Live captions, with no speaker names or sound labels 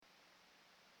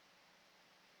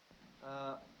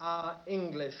our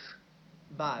English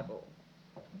Bible.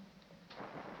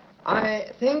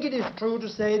 I think it is true to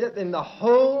say that in the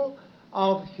whole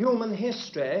of human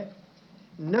history,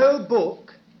 no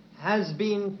book has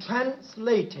been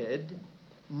translated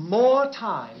more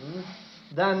times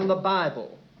than the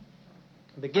Bible,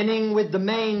 beginning with the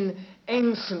main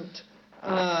ancient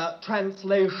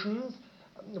translations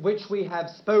which we have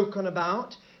spoken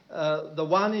about, the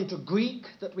one into Greek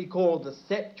that we call the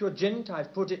Septuagint.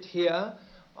 I've put it here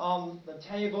on the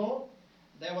table.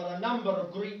 There were a number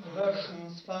of Greek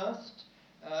versions first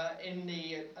in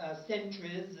the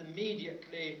centuries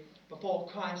immediately before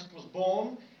Christ was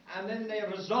born, and then they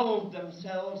resolved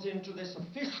themselves into this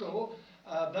official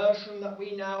version that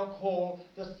we now call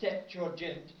the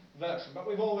Septuagint version. But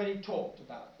we've already talked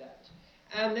about that.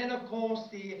 And then, of course,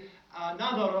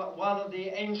 another one of the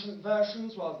ancient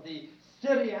versions was the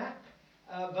Syriac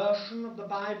version of the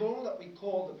Bible that we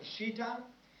call the Peshitta.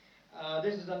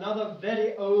 This is another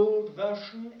very old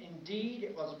version indeed.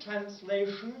 It was a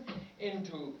translation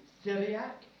into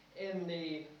Syriac in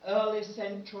the early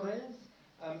centuries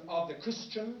of the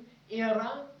Christian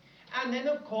era. And then,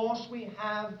 of course, we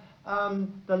have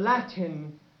the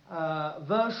Latin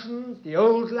versions, the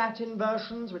old Latin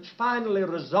versions, which finally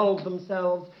resolved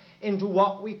themselves into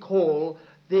what we call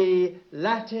the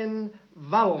Latin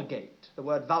Vulgate. The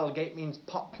word Vulgate means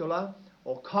popular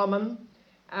or common,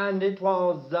 and it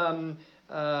was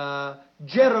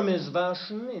Jeremy's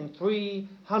version in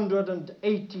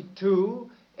 382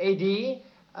 AD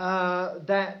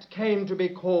that came to be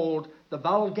called the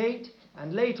Vulgate,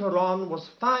 and later on was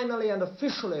finally and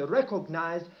officially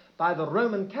recognized by the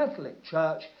Roman Catholic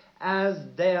Church as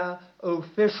their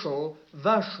official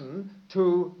version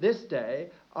to this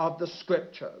day of the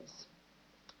Scriptures.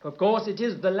 Of course, it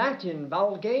is the Latin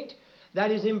Vulgate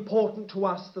that is important to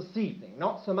us this evening.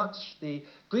 Not so much the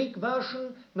Greek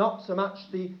version, not so much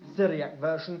the Syriac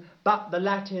version, but the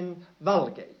Latin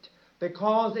Vulgate,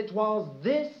 because it was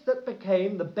this that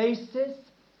became the basis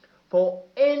for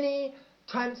any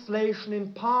translation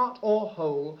in part or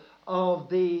whole of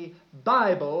the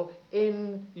Bible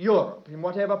in Europe, in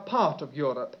whatever part of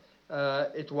Europe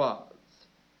it was.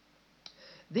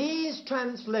 These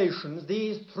translations,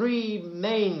 these three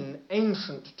main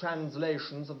ancient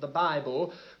translations of the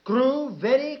Bible, grew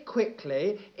very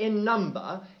quickly in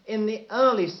number in the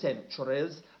early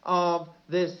centuries of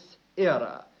this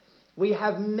era. We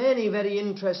have many very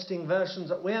interesting versions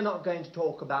that we're not going to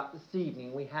talk about this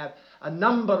evening. We have a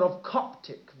number of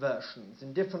Coptic versions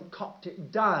in different Coptic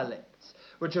dialects,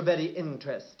 which are very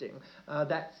interesting.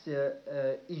 That's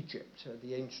Egypt,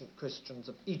 the ancient Christians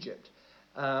of Egypt.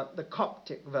 The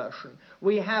Coptic version.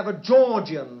 We have a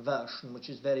Georgian version, which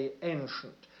is very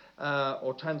ancient,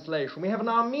 or translation. We have an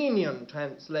Armenian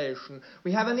translation.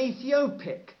 We have an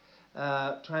Ethiopic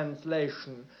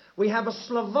translation. We have a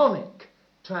Slavonic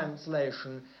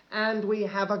translation. And we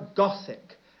have a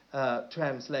Gothic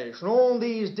translation. All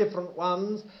these different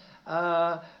ones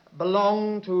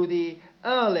belong to the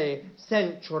early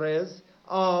centuries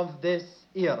of this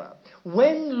era.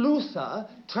 When Luther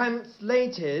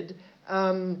translated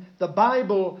the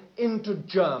Bible into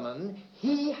German,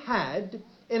 he had,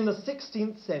 in the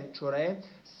 16th century,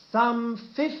 some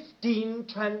 15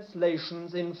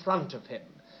 translations in front of him,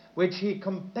 which he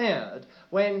compared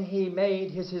when he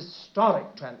made his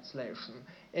historic translation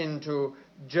into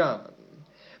German.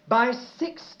 By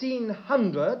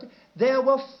 1600, there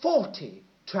were 40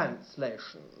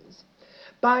 translations.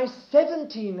 By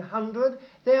 1700,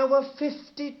 there were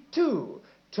 52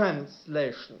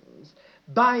 translations.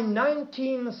 By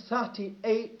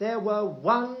 1938, there were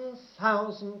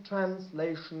 1,000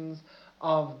 translations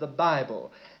of the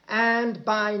Bible. And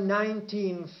by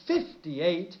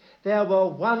 1958, there were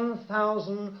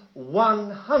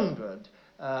 1,100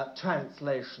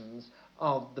 translations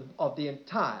of the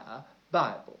entire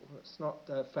Bible. It's not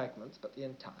fragments, but the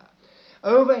entire.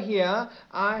 Over here,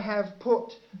 I have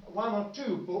put one or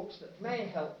two books that may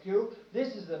help you.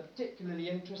 This is a particularly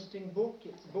interesting book.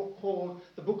 It's a book called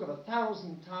The Book of a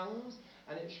Thousand Tongues,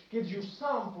 and it gives you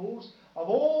samples of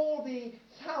all the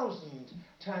 1,000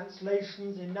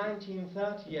 translations in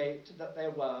 1938 that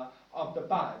there were of the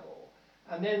Bible.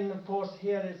 And then, of course,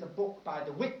 here is a book by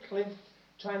the Wycliffe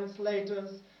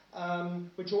translators,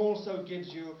 which also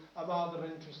gives you a rather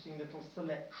interesting little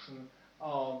selection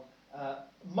of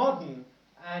modern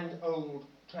and old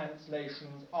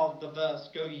translations of the verse,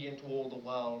 "Go ye into all the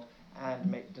world and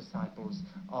make disciples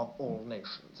of all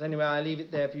nations." Anyway, I leave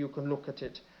it there for you can look at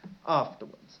it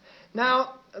afterwards.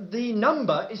 Now, the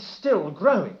number is still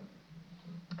growing,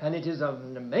 and it is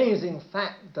an amazing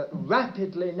fact that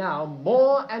rapidly now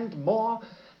more and more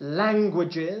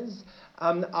languages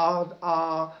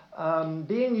are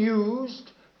being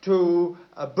used to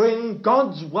bring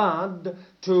God's word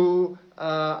to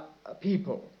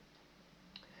people.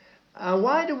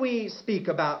 Why do we speak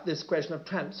about this question of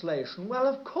translation? Well,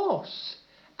 of course,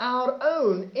 our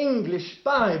own English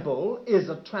Bible is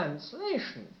a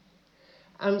translation.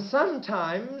 And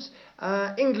sometimes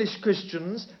English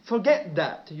Christians forget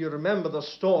that. You remember the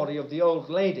story of the old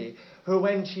lady who,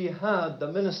 when she heard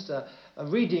the minister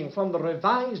reading from the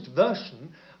Revised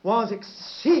Version, was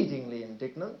exceedingly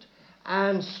indignant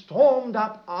and stormed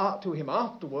up to him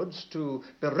afterwards to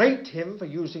berate him for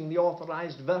using the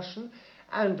Authorized Version.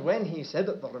 And when he said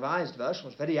that the Revised Version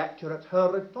was very accurate,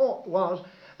 her retort was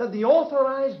that the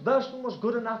Authorized Version was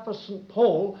good enough for St.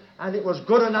 Paul, and it was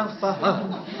good enough for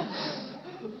her.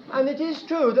 And it is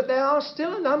true that there are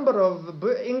still a number of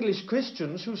English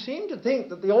Christians who seem to think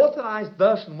that the Authorized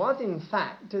Version was in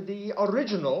fact the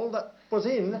original that was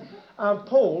in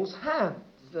Paul's hands.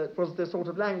 That was the sort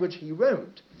of language he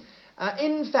wrote.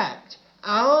 In fact,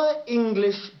 our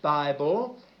English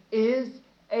Bible is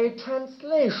a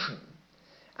translation.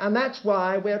 And that's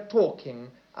why we're talking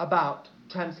about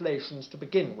translations to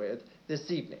begin with this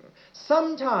evening.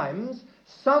 Sometimes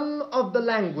some of the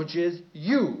languages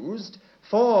used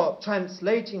for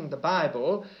translating the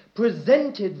Bible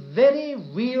presented very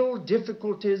real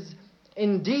difficulties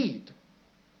indeed.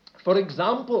 For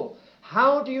example,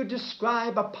 how do you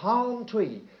describe a palm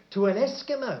tree to an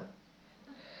Eskimo?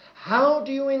 How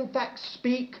do you in fact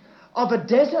speak of a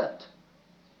desert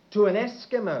to an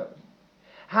Eskimo?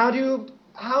 How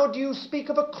do you speak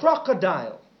of a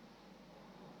crocodile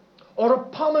or a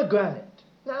pomegranate?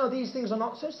 Now, these things are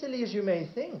not so silly as you may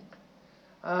think.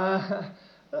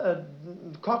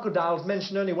 Crocodiles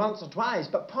mentioned only once or twice,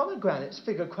 but pomegranates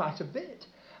figure quite a bit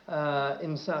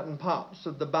in certain parts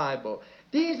of the Bible.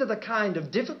 These are the kind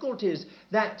of difficulties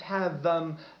that have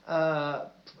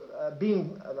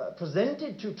been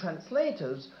presented to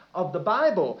translators of the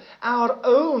Bible. Our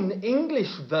own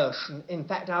English version, in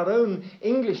fact, our own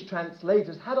English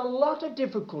translators had a lot of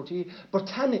difficulty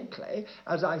botanically,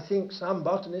 as I think some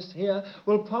botanists here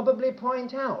will probably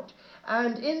point out.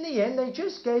 And in the end, they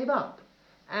just gave up.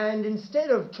 And instead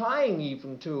of trying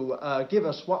even to give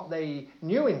us what they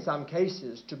knew in some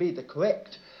cases to be the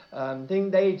correct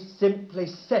thing, they simply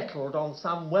settled on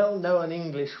some well-known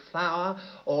English flower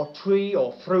or tree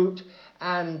or fruit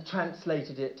and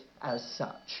translated it as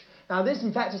such. Now, this,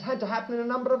 in fact, has had to happen in a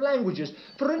number of languages.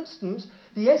 For instance,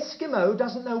 the Eskimo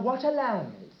doesn't know what a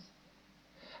lamb is.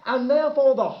 And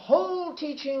therefore, the whole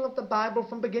teaching of the Bible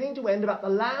from beginning to end about the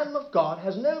Lamb of God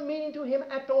has no meaning to him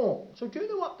at all. So do you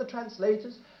know what the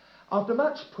translators, after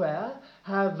much prayer,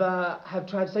 have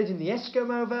translated in the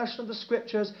Eskimo version of the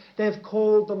Scriptures? They've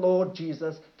called the Lord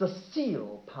Jesus the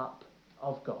seal pup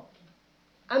of God.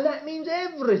 And that means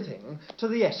everything to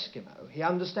the Eskimo. He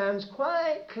understands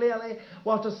quite clearly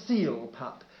what a seal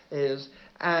pup is,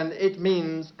 and it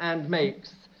means and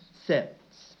makes sense.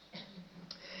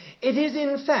 It is,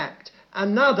 in fact,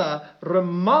 another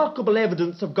remarkable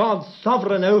evidence of God's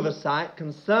sovereign oversight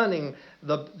concerning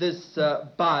this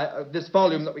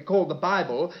volume that we call the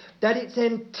Bible, that its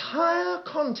entire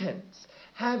contents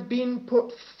have been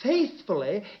put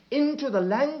faithfully into the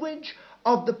language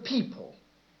of the people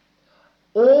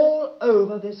all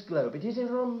over this globe. It is a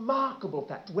remarkable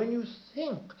fact when you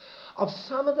think of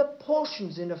some of the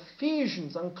portions in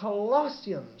Ephesians and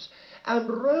Colossians and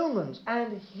Romans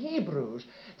and Hebrews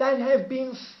that have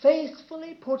been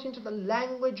faithfully put into the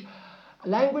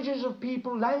languages of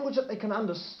people, language that they can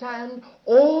understand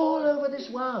all over this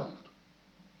world.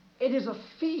 It is a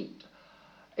feat.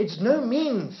 It's no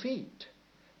mean feat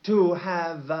to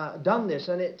have done this,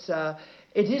 and it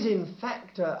is in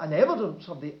fact an evidence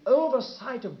of the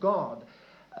oversight of God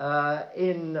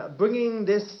in bringing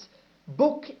this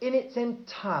book in its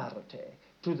entirety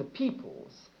to the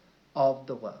peoples of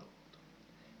the world.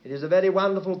 It is a very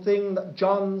wonderful thing that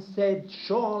John said,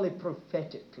 surely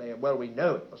prophetically, well, we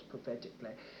know it was prophetically,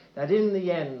 that in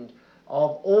the end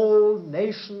of all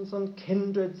nations and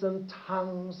kindreds and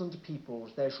tongues and peoples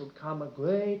there should come a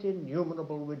great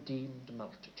innumerable redeemed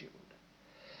multitude.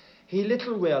 He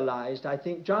little realized, I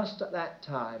think, just at that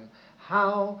time,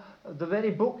 how the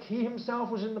very book he himself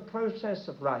was in the process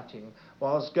of writing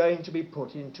was going to be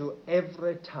put into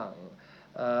every tongue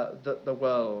that the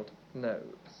world knows.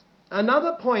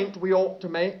 Another point we ought to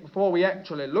make before we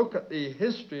actually look at the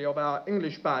history of our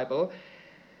English Bible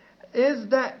is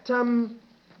that,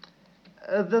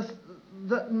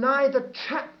 that neither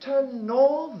chapter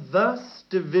nor verse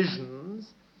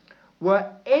divisions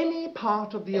were any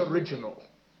part of the original.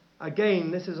 Again,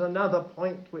 this is another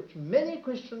point which many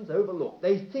Christians overlook.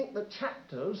 They think that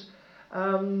chapters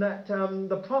that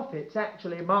the prophets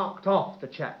actually marked off the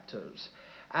chapters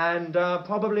and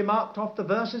probably marked off the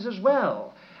verses as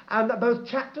well, and that both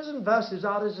chapters and verses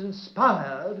are as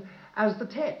inspired as the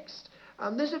text.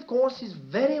 And this, of course, is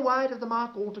very wide of the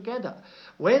mark altogether.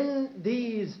 When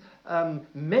these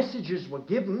messages were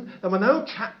given, there were no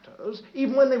chapters,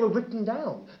 even when they were written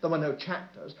down. There were no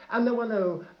chapters, and there were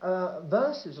no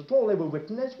verses at all. They were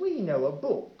written, as we know, a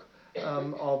book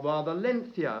of rather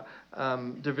lengthier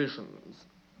divisions.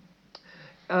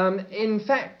 In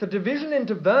fact, the division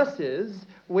into verses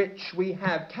which we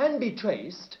have can be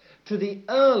traced to the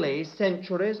early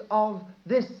centuries of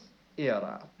this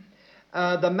era.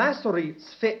 The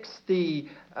Masoretes fixed the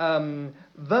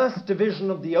verse division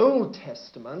of the Old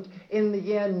Testament in the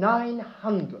year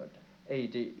 900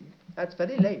 AD. That's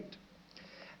very late.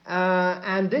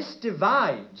 And this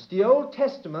divides the Old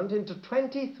Testament into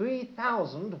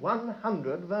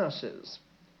 23,100 verses.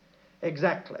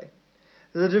 Exactly.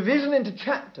 The division into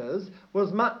chapters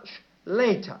was much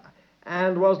later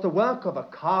and was the work of a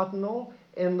cardinal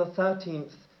in the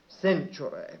 13th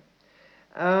century.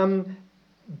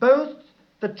 Both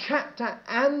the chapter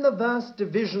and the verse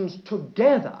divisions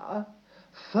together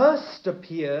first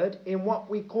appeared in what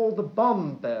we call the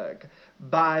Bomberg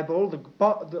Bible, the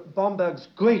Bomberg's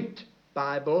Great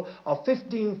Bible of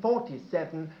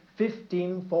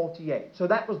 1547-1548. So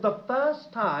that was the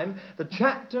first time the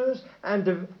chapters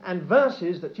and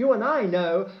verses that you and I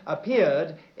know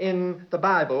appeared in the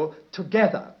Bible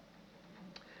together.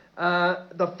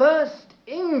 The first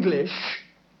English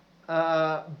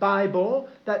Bible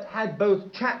that had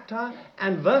both chapter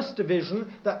and verse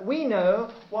division that we know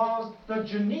was the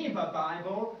Geneva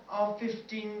Bible of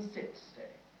 1560.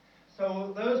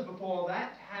 So those before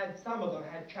that some of them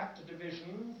had chapter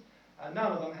divisions,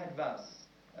 none of them had verse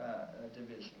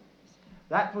divisions.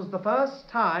 That was the first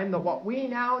time that what we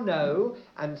now know,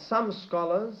 and some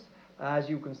scholars, as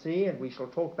you can see, and we shall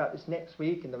talk about this next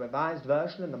week in the Revised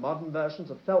Version and the modern versions,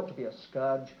 have felt to be a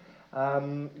scourge.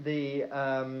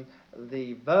 The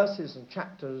verses and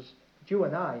chapters that you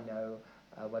and I know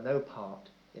were no part,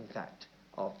 in fact,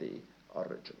 of the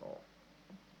original.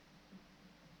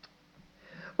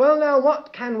 Well, now,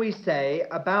 what can we say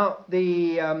about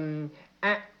the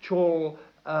actual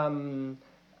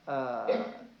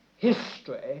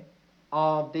history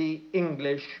of the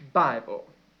English Bible?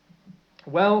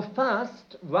 Well,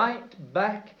 first, right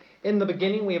back in the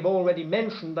beginning, we have already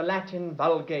mentioned the Latin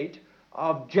Vulgate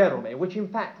of Jerome, which in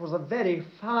fact was a very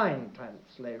fine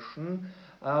translation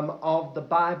of the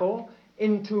Bible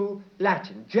into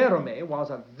Latin. Jerome was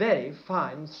a very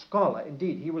fine scholar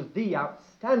indeed. He was the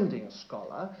outstanding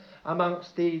scholar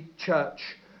amongst the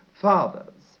church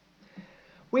fathers.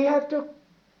 We have to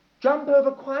jump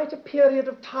over quite a period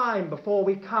of time before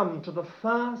we come to the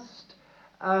first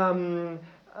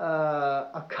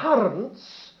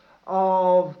occurrence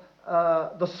of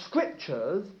the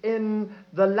scriptures in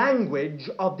the language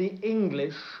of the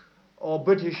English or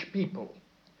British people.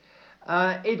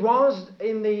 It was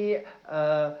in the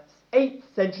 8th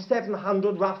century,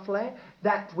 700 roughly,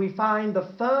 that we find the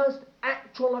first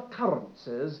actual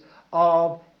occurrences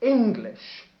of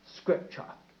English scripture.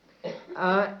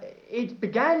 It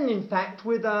began, in fact,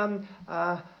 with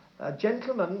a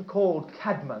gentleman called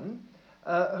Cadman,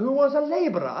 who was a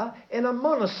labourer in a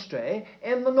monastery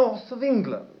in the north of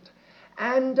England.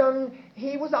 And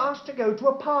he was asked to go to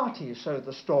a party, so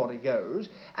the story goes,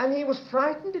 and he was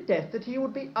frightened to death that he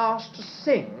would be asked to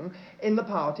sing in the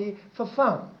party for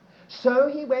fun. So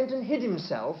he went and hid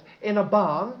himself in a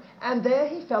barn, and there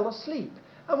he fell asleep.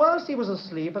 And whilst he was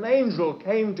asleep, an angel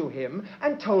came to him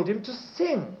and told him to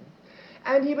sing.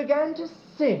 And he began to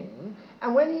sing,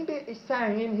 and when he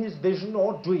sang in his vision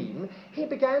or dream, he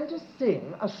began to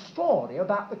sing a story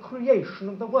about the creation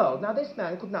of the world. Now, this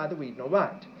man could neither read nor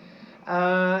write.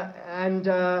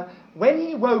 When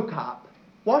he woke up,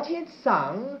 what he had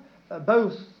sung,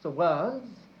 both the words,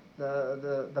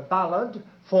 the ballad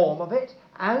form of it,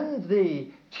 and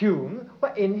the tune,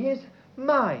 were in his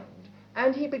mind.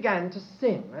 And he began to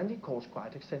sing, and he caused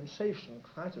quite a sensation,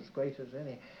 quite as great as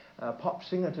any pop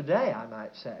singer today, I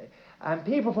might say. And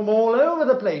people from all over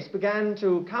the place began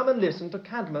to come and listen to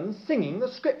Cadman singing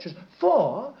the scriptures.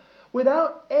 For,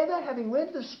 without ever having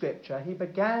read the scripture, he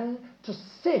began to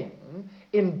sing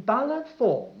in ballad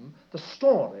form the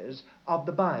stories of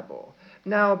the Bible.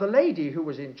 Now, the lady who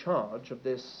was in charge of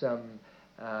this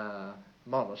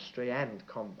monastery and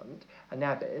convent, an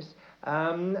abbess,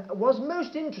 was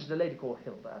most interested, a lady called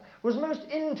Hilda, was most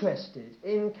interested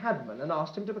in Cadman and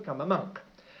asked him to become a monk.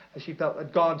 She felt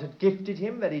that God had gifted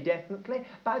him very definitely.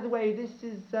 By the way, this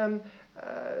is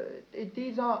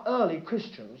these are early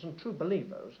Christians and true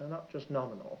believers, they're not just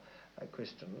nominal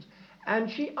Christians. And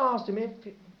she asked him if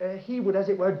he would, as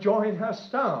it were, join her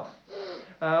staff,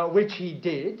 which he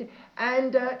did.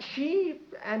 And she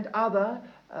and other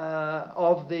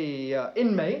of the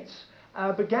inmates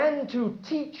began to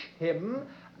teach him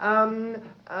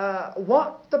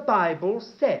what the Bible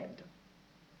said.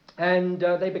 And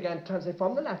they began to translate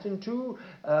from the Latin to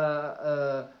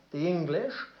the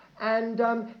English and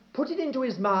put it into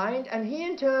his mind, and he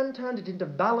in turn turned it into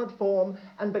ballad form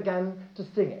and began to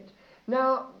sing it.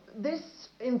 Now, this,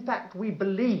 in fact, we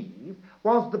believe,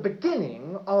 was the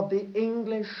beginning of the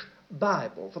English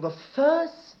Bible. For the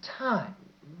first time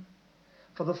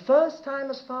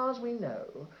as far as we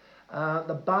know,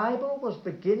 the Bible was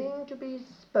beginning to be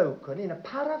spoken in a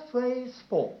paraphrase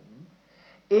form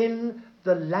in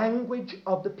the language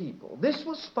of the people. This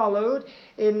was followed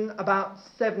in about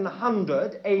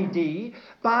 700 AD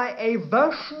by a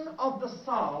version of the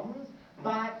Psalms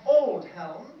by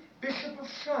Aldhelm, Bishop of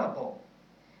Sherborne.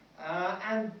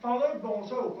 And followed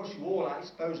also, of course, you all, I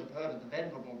suppose, have heard of the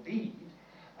Venerable Bede.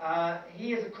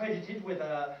 He is accredited with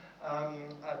a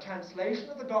translation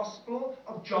of the Gospel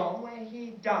of John, where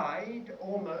he died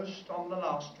almost on the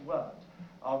last word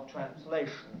of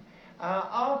translation.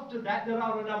 After that, there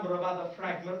are a number of other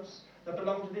fragments that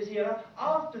belong to this era.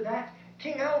 After that,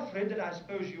 King Alfred, that I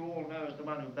suppose you all know as the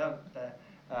one who burnt the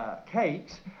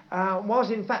cakes,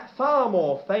 was in fact far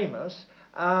more famous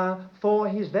for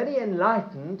his very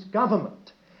enlightened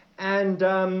government.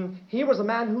 And he was a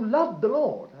man who loved the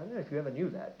Lord. I don't know if you ever knew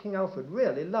that. King Alfred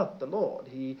really loved the Lord.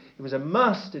 He was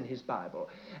immersed in his Bible.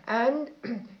 And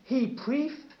he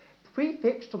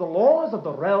prefixed to the laws of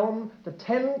the realm the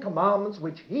 10 Commandments,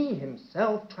 which he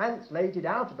himself translated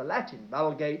out of the Latin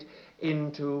Vulgate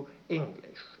into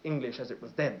English as it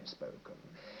was then spoken.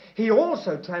 He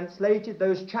also translated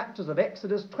those chapters of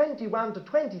Exodus 21 to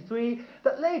 23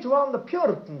 that later on the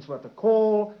Puritans were to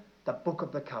call the Book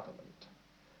of the Covenant.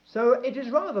 So it is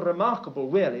rather remarkable,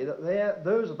 really, that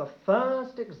those are the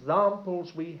first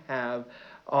examples we have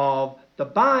of the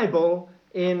Bible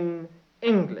in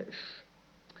English.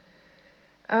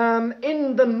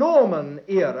 In the Norman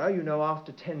era, you know,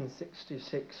 after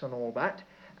 1066 and all that,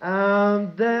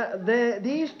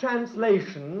 these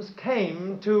translations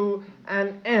came to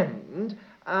an end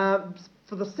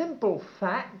for the simple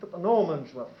fact that the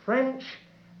Normans were French,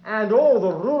 and all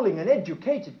the ruling and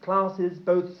educated classes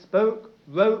both spoke,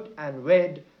 wrote, and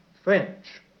read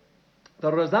French.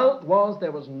 The result was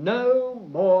there was no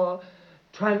more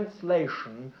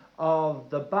translation of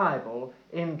the Bible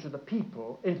into the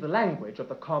language of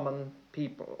the common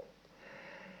people.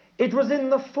 It was in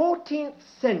the 14th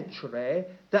century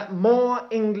that more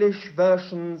English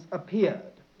versions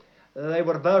appeared. They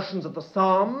were versions of the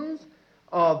Psalms,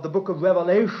 of the book of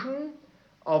Revelation,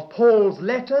 of Paul's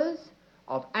letters,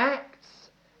 of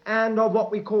Acts, and of what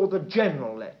we call the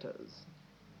general letters,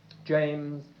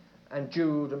 James and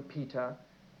Jude and Peter,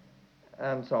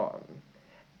 and so on.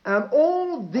 And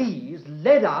all these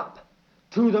led up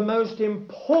to the most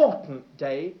important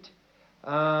date,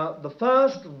 the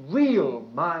first real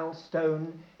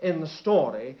milestone in the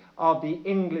story of the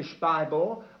English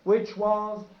Bible, which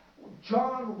was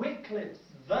John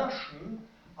Wycliffe's version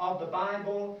of the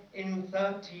Bible in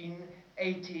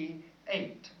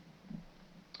 1388.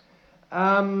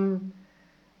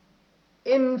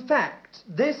 In fact,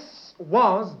 this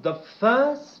was the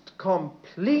first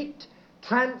complete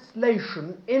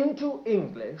translation into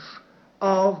English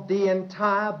of the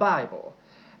entire Bible,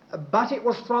 but it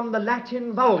was from the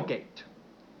Latin Vulgate.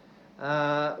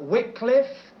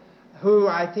 Wycliffe, who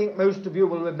I think most of you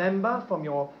will remember from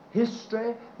your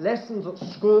history lessons at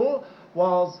school,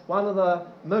 was one of the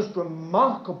most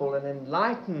remarkable and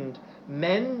enlightened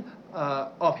men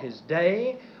of his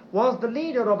day, was the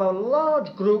leader of a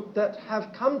large group that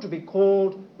have come to be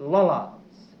called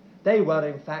Lollards. They were,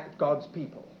 in fact, God's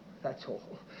people, that's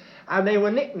all. And they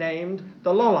were nicknamed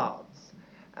the Lollards.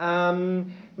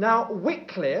 Now,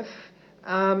 Wycliffe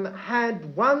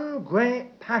had one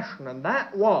great passion, and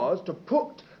that was to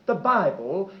put the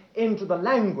Bible into the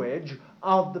language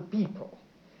of the people.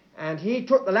 And he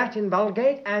took the Latin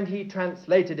Vulgate and he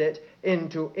translated it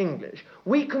into English.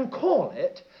 We can call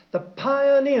it the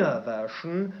pioneer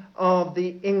version of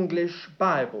the English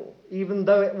Bible, even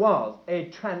though it was a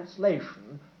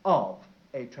translation of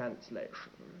a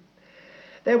translation.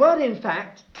 There were, in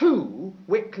fact, two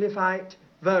Wycliffite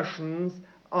versions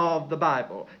of the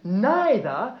Bible,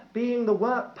 neither being the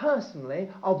work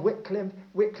personally of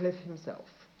Wycliffe himself.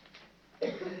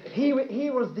 He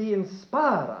was the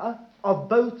inspirer of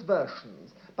both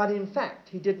versions, but in fact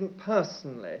he didn't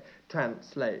personally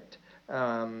translate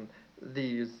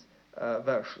these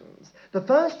versions. The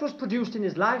first was produced in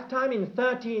his lifetime in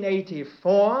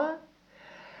 1384,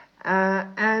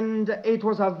 and it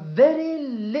was a very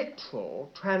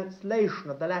literal translation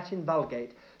of the Latin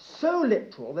Vulgate, so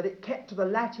literal that it kept to the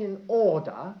Latin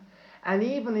order, and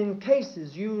even in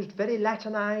cases used very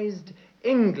Latinized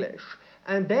English,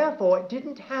 and therefore it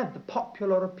didn't have the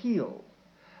popular appeal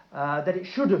that it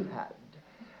should have had.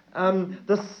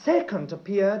 The second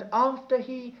appeared after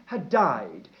he had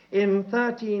died in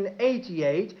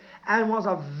 1388, and was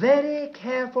a very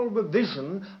careful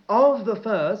revision of the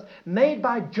first, made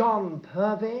by John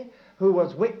Purvey, who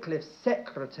was Wycliffe's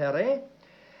secretary,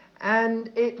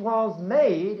 and it was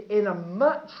made in a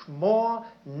much more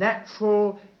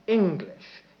natural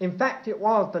English. In fact, it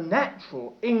was the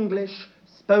natural English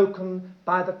spoken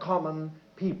by the common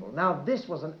people. Now, this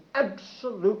was an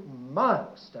absolute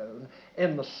milestone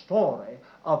in the story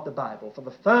of the Bible. For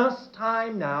the first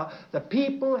time now, the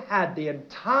people had the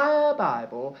entire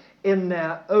Bible in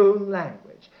their own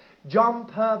language. John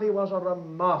Purvey was a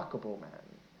remarkable man.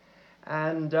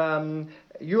 And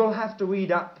you'll have to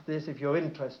read up this if you're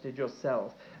interested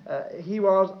yourself. He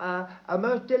was a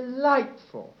most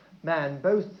delightful man,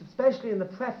 both especially in the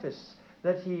preface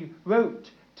that he wrote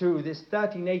to this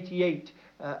 1388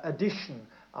 edition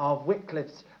of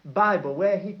Wycliffe's Bible,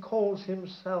 where he calls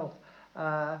himself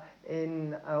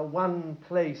in one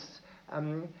place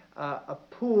a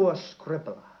poor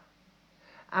scribbler,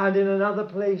 and in another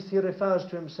place he refers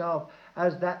to himself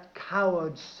as that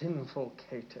coward, sinful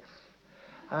caitiff.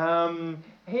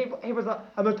 He was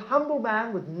a most humble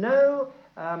man with no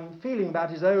feeling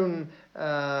about his own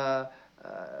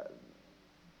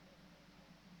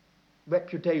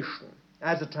reputation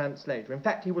as a translator. In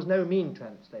fact, he was no mean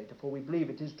translator, for we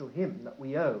believe it is to him that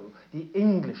we owe the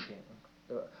Englishing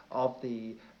of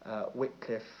the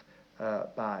Wycliffe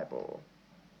Bible.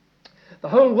 The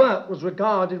whole work was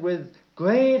regarded with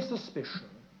grave suspicion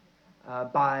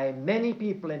by many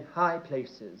people in high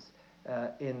places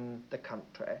in the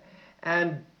country,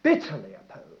 and bitterly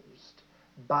opposed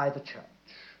by the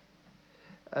church.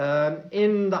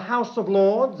 In the House of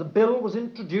Lords, a bill was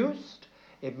introduced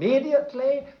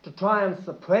immediately to try and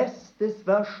suppress this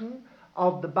version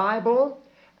of the Bible,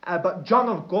 but John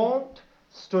of Gaunt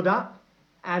stood up,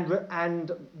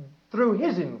 and through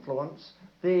his influence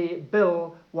the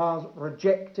bill was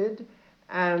rejected,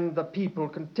 and the people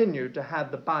continued to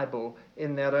have the Bible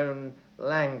in their own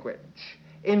language.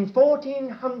 In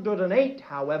 1408,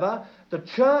 however, the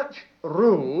church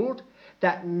ruled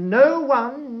that no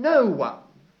one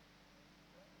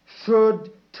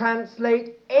should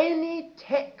translate any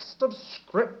text of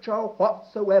Scripture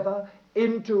whatsoever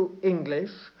into English,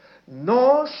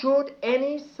 nor should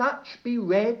any such be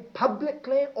read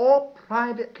publicly or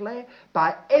privately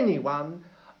by anyone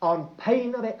on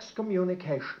pain of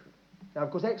excommunication. Now,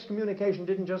 of course, excommunication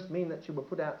didn't just mean that you were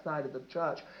put outside of the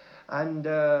church and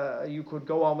you could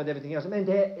go on with everything else.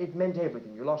 It meant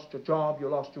everything. You lost your job, you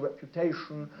lost your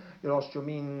reputation, you lost your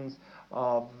means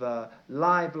of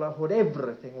livelihood.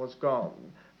 Everything was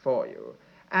gone for you.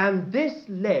 And this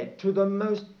led to the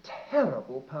most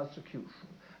terrible persecution.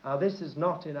 Now, this is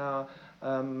not in our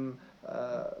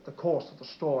the course of the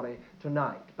story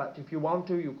tonight, but if you want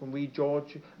to, you can read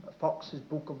George Fox's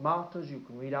Book of Martyrs, you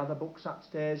can read other books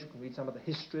upstairs, you can read some of the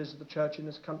histories of the church in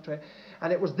this country.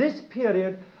 And it was this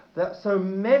period that so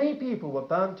many people were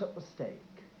burnt at the stake,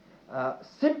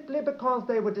 simply because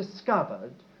they were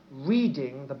discovered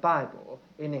reading the Bible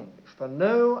in English. For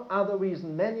no other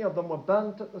reason, many of them were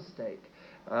burnt at the stake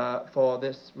for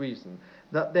this reason,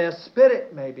 that their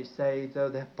spirit may be saved, though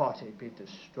their body be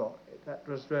destroyed. That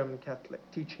was Roman Catholic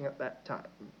teaching at that time.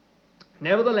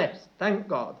 Nevertheless, thank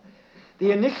God,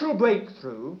 the initial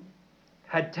breakthrough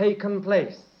had taken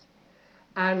place,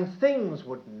 and things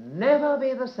would never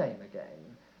be the same again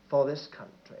for this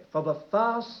country. For the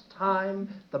first time,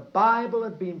 the Bible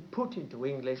had been put into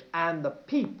English, and the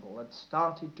people had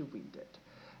started to read it,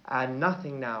 and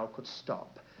nothing now could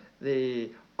stop the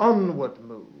onward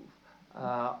move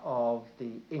of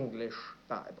the English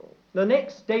Bible. The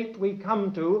next date we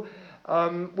come to,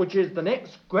 which is the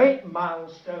next great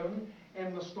milestone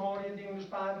in the story of the English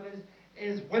Bible,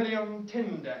 is William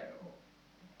Tyndale.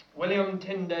 William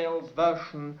Tyndale's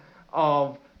version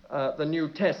of the New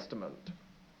Testament.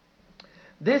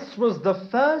 This was the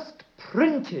first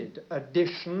printed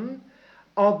edition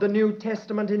of the New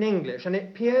Testament in English, and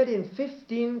it appeared in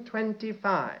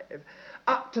 1525.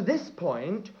 Up to this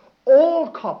point, all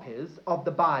copies of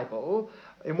the Bible,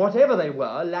 in whatever they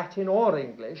were, Latin or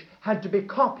English, had to be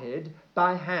copied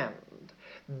by hand.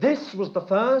 This was the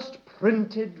first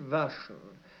printed version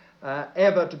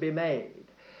ever to be made.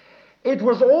 It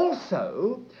was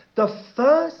also the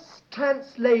first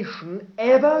translation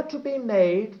ever to be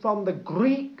made from the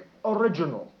Greek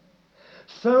original.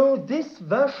 So this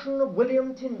version of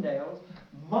William Tyndale's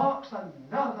marks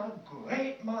another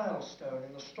great milestone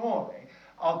in the story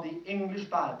of the English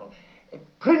Bible.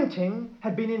 Printing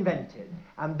had been invented,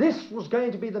 and this was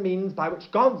going to be the means by which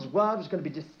God's word was going to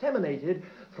be disseminated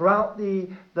throughout the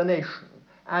nation,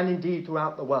 and indeed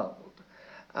throughout the world.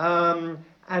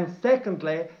 And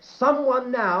secondly,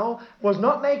 someone now was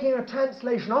not making a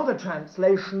translation of a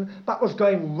translation, but was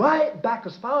going right back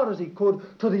as far as he could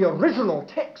to the original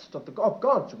text of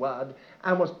God's word,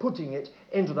 and was putting it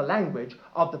into the language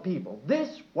of the people.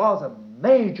 This was a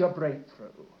major breakthrough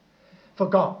for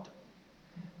God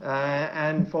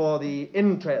and for the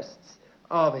interests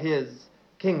of his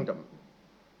kingdom.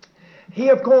 He,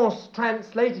 of course,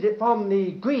 translated it from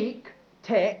the Greek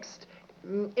text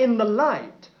in the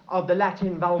light of the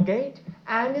Latin Vulgate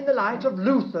and in the light of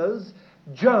Luther's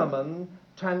German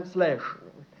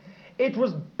translation. It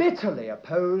was bitterly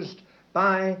opposed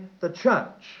by the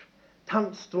church.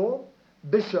 Tunstall,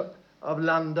 Bishop of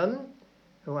London,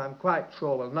 who I'm quite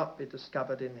sure will not be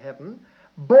discovered in heaven,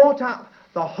 bought up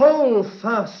the whole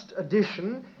first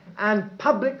edition and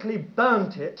publicly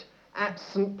burnt it at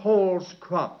St. Paul's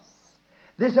Cross.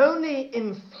 This only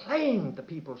inflamed the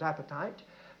people's appetite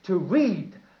to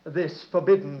read this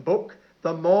forbidden book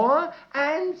the more,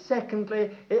 and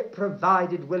secondly, it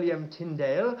provided William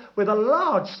Tyndale with a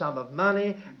large sum of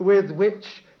money with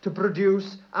which to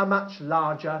produce a much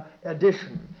larger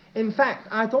edition. In fact,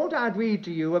 I thought I'd read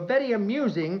to you a very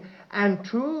amusing and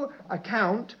true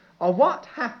account of what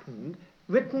happened,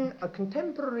 a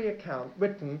contemporary account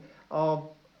written of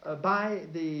by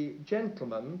the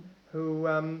gentleman who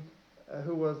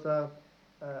was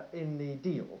in the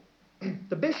deal.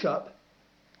 The bishop,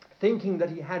 thinking that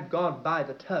he had God by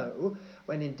the toe,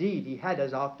 when indeed he had,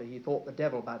 as after he thought, the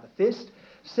devil by the fist,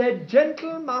 said,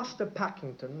 Gentle Master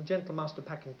Packington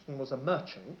was a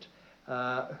merchant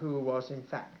who was in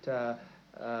fact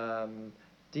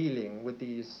dealing with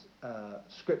these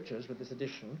scriptures, with this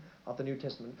edition of the New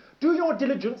Testament. Do your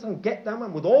diligence and get them,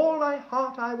 and with all my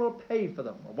heart I will pay for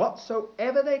them,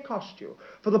 whatsoever they cost you.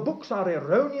 For the books are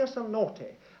erroneous and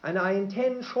naughty, and I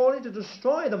intend surely to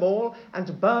destroy them all and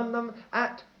to burn them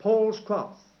at Paul's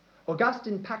Cross.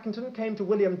 Augustine Packington came to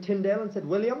William Tyndale and said,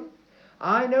 William,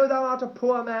 I know thou art a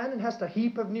poor man, and hast a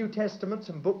heap of New Testaments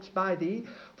and books by thee,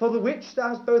 for the which thou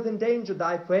hast both endangered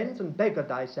thy friends and beggared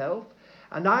thyself.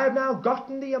 And I have now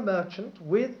gotten thee a merchant,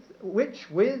 which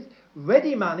with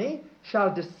ready money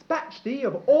shall dispatch thee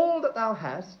of all that thou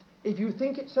hast, if you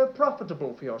think it so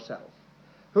profitable for yourself.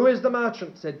 Who is the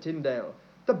merchant? Said Tyndale.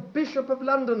 The Bishop of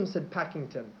London, said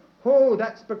Packington. Oh,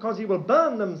 that's because he will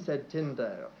burn them, said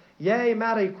Tyndale. Yea,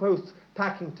 marry, quoth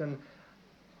Packington,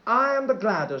 I am the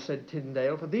gladder, said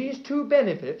Tyndale, for these two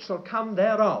benefits shall come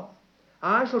thereof.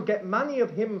 I shall get money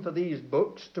of him for these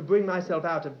books to bring myself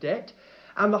out of debt,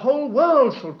 and the whole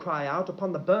world shall cry out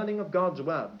upon the burning of God's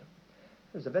word.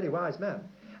 He was a very wise man.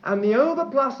 And the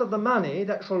overplus of the money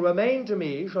that shall remain to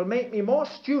me shall make me more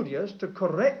studious to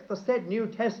correct the said New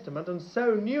Testament, and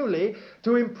so newly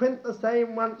to imprint the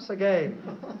same once again.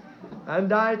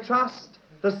 And I trust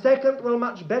the second will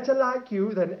much better like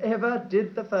you than ever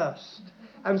did the first.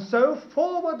 And so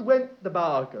forward went the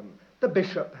bargain. The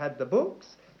bishop had the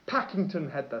books, Packington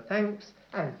had the thanks,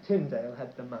 and Tyndale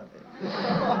had the money.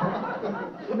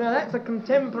 Now that's a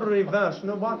contemporary version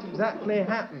of what exactly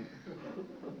happened.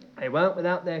 They weren't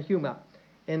without their humour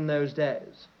in those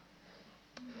days.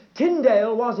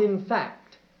 Tyndale was in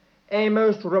fact a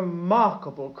most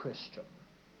remarkable Christian.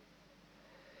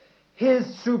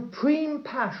 His supreme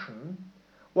passion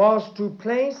was to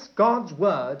place God's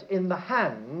word in the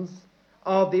hands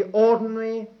of the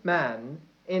ordinary man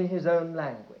in his own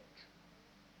language.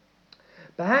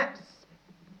 Perhaps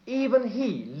even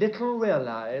he little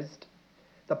realized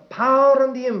the power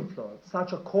and the influence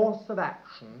such a course of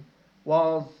action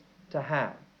was to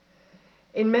have.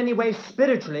 In many ways,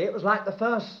 spiritually, it was like the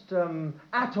first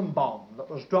atom bomb that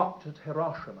was dropped at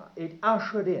Hiroshima. It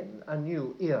ushered in a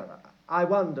new era. I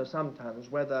wonder sometimes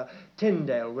whether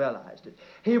Tyndale realized it.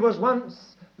 He was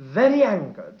once very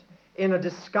angered in a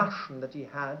discussion that he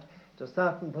had at a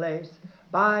certain place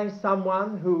by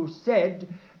someone who said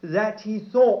that he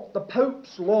thought the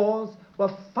Pope's laws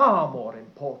were far more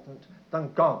important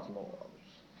than God's laws.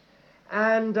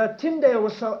 And Tyndale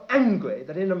was so angry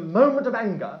that in a moment of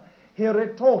anger he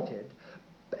retorted,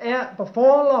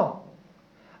 before long,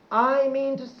 I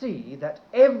mean to see that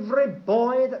every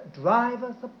boy that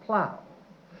driveth a plough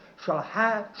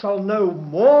shall know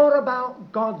more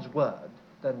about God's word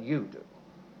than you do.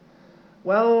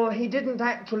 Well, he didn't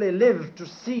actually live to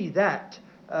see that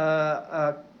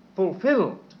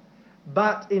fulfilled,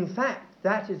 but in fact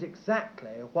that is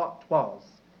exactly what was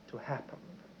to happen.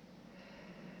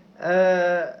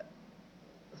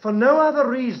 For no other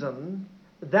reason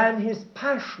than his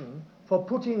passion for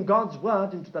putting God's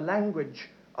word into the language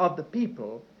of the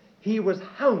people, he was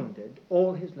hounded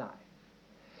all his life.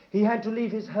 He had to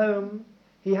leave his home,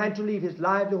 he had to leave his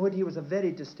livelihood. He was a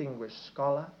very distinguished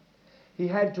scholar. He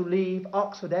had to leave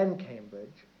Oxford and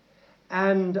Cambridge,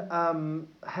 and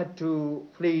had to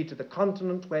flee to the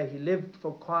continent, where he lived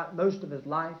for most of his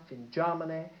life in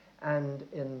Germany and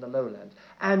in the lowlands.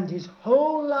 And his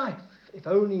whole life, if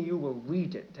only you will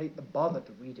read it, take the bother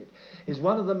to read it, is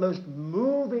one of the most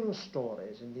moving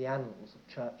stories in the annals of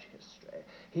church history.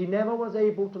 He never was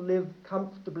able to live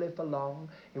comfortably for long.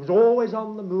 He was always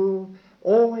on the move,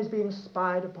 always being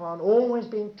spied upon, always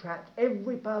being tracked.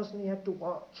 Every person he had to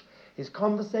watch. His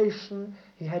conversation,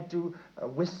 he had to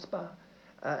whisper.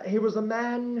 He was a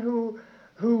man who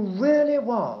really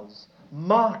was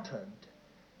martyred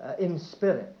in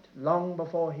spirit long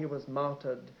before he was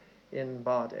martyred in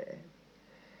body.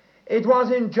 It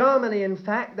was in Germany, in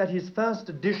fact, that his first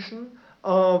edition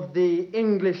of the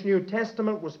English New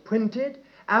Testament was printed,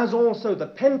 as also the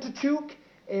Pentateuch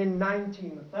in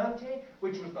 1930,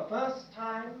 which was the first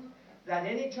time that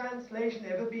any translation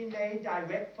ever been made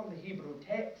direct from the Hebrew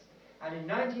text. And in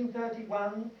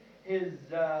 1931, he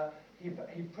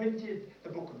printed the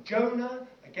book of Jonah,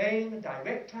 again a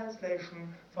direct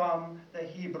translation from the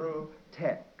Hebrew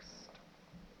text.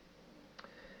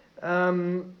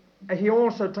 He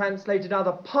also translated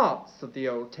other parts of the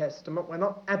Old Testament. We're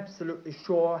not absolutely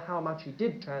sure how much he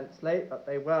did translate, but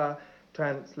they were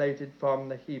translated from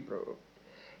the Hebrew.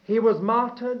 He was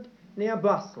martyred near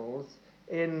Brussels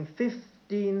in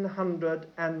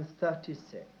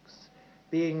 1536,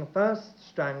 being first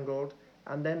strangled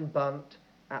and then burnt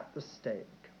at the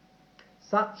stake.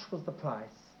 Such was the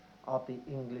price of the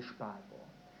English Bible.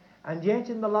 And yet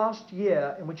in the last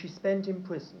year in which he spent in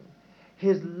prison,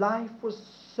 his life was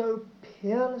so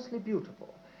peerlessly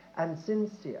beautiful and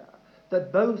sincere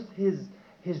that both his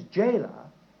jailer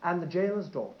and the jailer's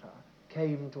daughter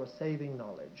came to a saving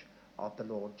knowledge of the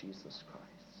Lord Jesus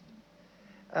Christ.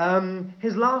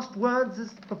 His last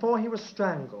words before he was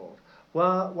strangled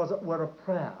were a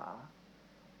prayer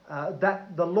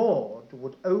that the Lord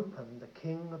would open the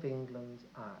King of England's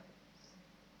eyes.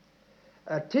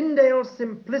 Tyndale's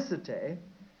simplicity,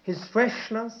 his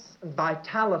freshness and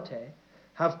vitality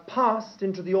have passed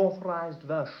into the authorized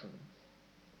version.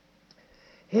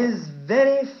 His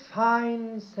very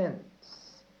fine sense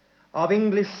of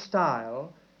English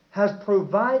style has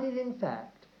provided, in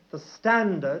fact, the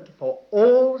standard for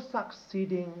all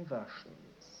succeeding versions.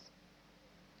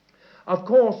 Of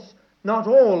course, not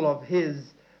all of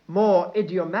his more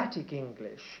idiomatic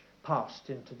English passed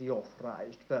into the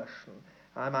authorized version.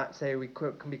 I might say we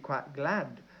can be quite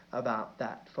glad about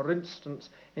that. For instance,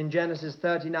 in Genesis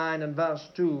 39 and verse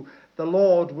 2, the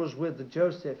Lord was with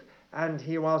Joseph, and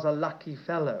he was a lucky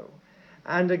fellow.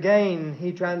 And again,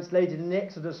 he translated in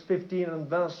Exodus 15 and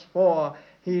verse 4,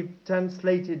 he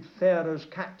translated Pharaoh's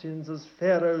captains as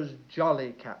Pharaoh's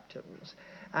jolly captains.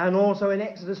 And also in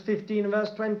Exodus 15 and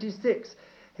verse 26,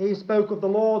 he spoke of the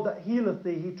Lord that healeth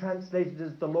thee, he translated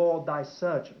as the Lord thy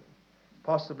surgeon.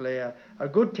 Possibly a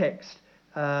good text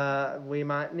we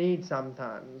might need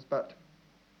sometimes, but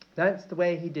that's the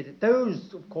way he did it.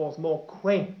 Those, of course, more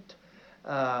quaint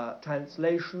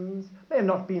translations, may have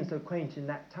not been so quaint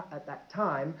at that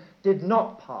time, did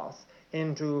not pass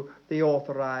into the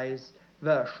authorized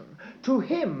version. To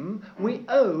him we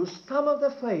owe some of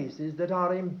the phrases that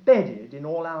are embedded in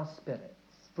all our spirits.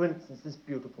 For instance, this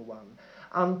beautiful one,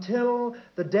 until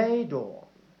the day dawn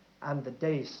and the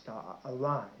day star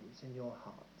arise in your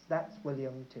hearts. That's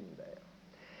William Tyndale.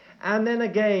 And then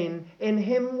again, in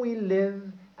him we live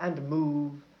and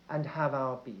move and have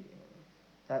our being.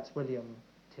 That's William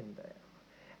Tyndale.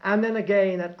 And then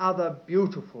again, that other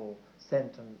beautiful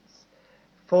sentence,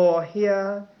 for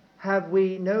here have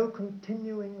we no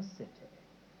continuing city,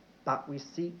 but we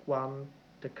seek one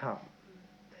to come.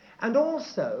 And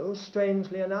also,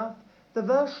 strangely enough, the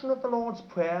version of the Lord's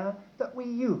Prayer that we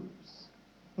use,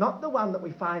 not the one that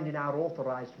we find in our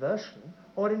authorized version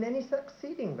or in any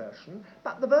succeeding version,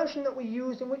 but the version that we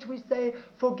use in which we say,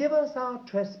 forgive us our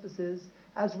trespasses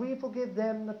as we forgive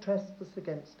them that trespass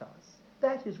against us.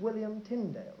 That is William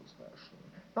Tyndale's version,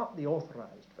 not the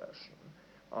authorized version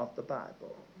of the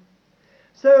Bible.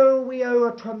 So we owe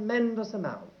a tremendous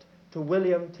amount to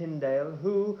William Tyndale,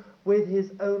 who, with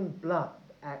his own blood,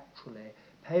 actually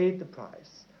paid the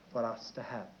price for us to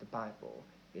have the Bible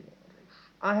in English.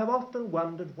 I have often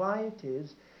wondered why it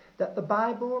is that the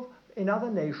Bible in other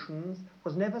nations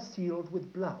was never sealed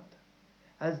with blood,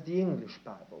 as the English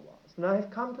Bible was. And I have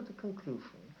come to the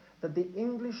conclusion that the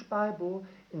English Bible,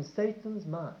 in Satan's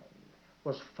mind,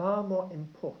 was far more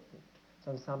important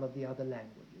than some of the other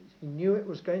languages. He knew it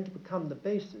was going to become the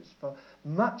basis for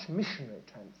much missionary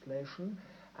translation,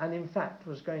 and in fact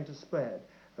was going to spread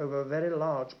over a very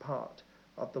large part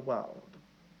of the world.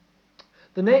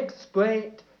 The next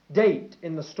great date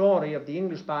in the story of the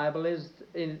English Bible is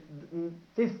in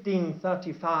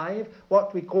 1535,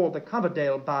 what we call the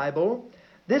Coverdale Bible.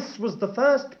 This was the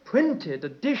first printed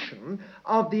edition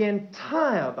of the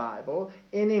entire Bible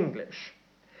in English.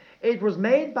 It was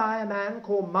made by a man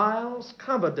called Miles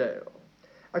Coverdale,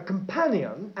 a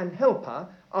companion and helper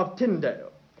of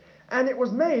Tyndale. And it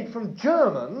was made from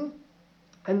German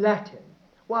and Latin.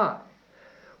 Why?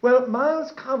 Well,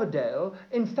 Miles Coverdale,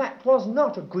 in fact, was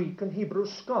not a Greek and Hebrew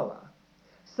scholar.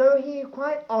 So he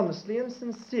quite honestly and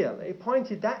sincerely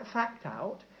pointed that fact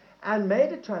out and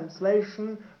made a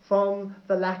translation from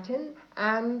the Latin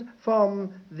and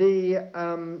from the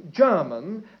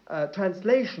German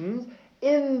translations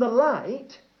in the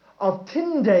light of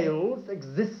Tyndale's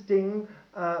existing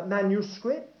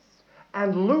manuscripts,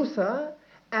 and Luther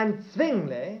and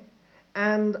Zwingli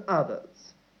and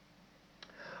others.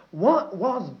 What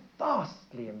was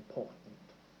vastly important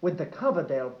with the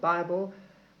Coverdale Bible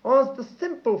was the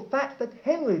simple fact that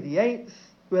Henry VIII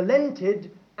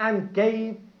relented and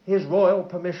gave his royal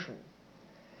permission.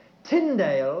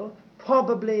 Tyndale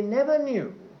probably never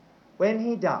knew when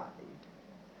he died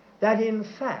that in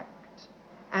fact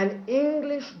an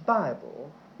English Bible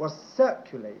was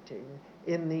circulating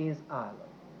in these islands.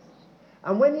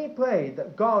 And when he prayed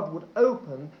that God would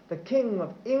open the King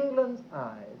of England's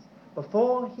eyes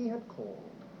before he had called,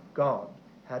 God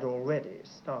had already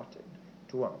started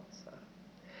to answer.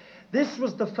 This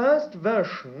was the first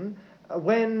version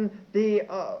in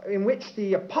which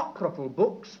the apocryphal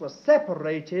books were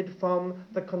separated from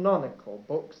the canonical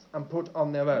books and put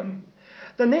on their own.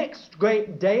 The next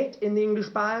great date in the English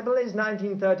Bible is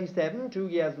 1937, 2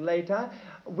 years later.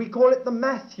 We call it the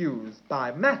Matthew's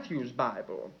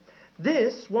Bible.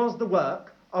 This was the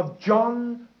work of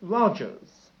John Rogers,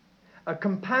 a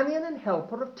companion and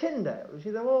helper of Tyndale. You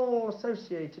see, they're all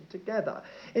associated together.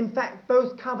 In fact,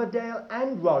 both Coverdale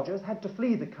and Rogers had to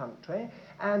flee the country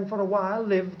and for a while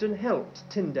lived and helped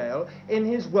Tyndale in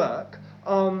his work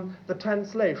on the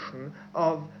translation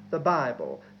of the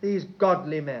Bible, these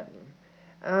godly men.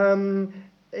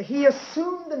 He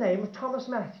assumed the name of Thomas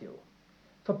Matthew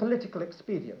for political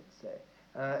expediency.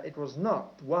 It was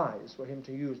not wise for him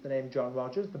to use the name John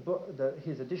Rogers.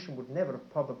 His edition would never have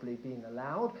probably been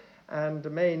allowed, and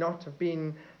may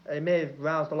have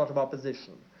roused a lot of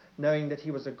opposition, knowing that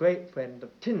he was a great friend of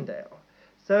Tyndale.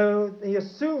 So he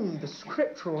assumed the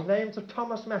scriptural names of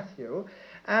Thomas Matthew,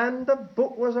 and the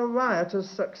book was a riotous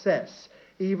success,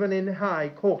 even in high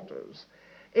quarters.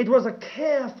 It was a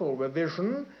careful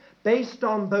revision based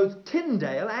on both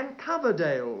Tyndale and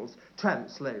Coverdale's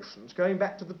translations, going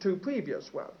back to the two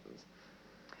previous ones.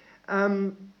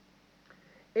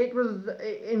 It was,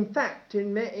 in fact,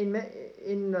 in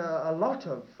a lot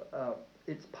of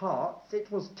its parts,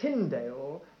 it was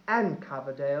Tyndale and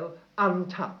Coverdale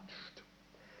untouched.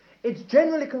 It's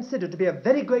generally considered to be a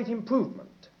very great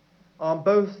improvement on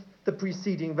both the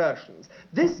preceding versions.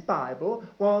 This Bible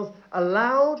was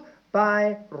allowed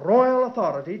by royal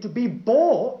authority to be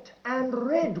bought and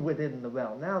read within the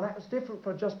realm. Now, that was different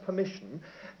from just permission,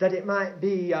 that it might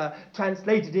be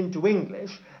translated into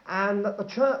English, and that the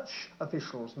church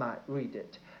officials might read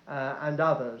it, and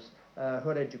others who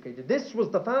are educated. This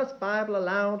was the first Bible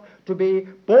allowed to be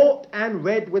bought and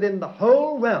read within the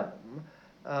whole realm,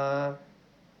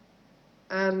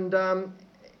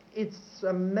 it's an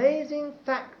amazing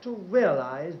fact to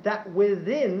realize that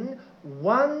within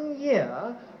 1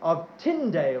 year of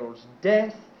Tyndale's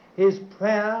death, his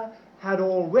prayer had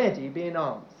already been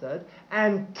answered,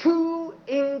 and 2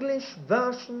 English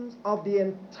versions of the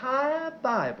entire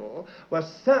Bible were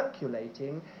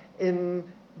circulating in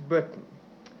Britain.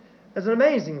 It's an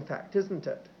amazing fact, isn't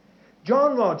it?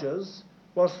 John Rogers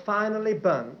was finally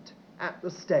burnt at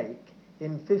the stake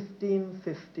in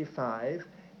 1555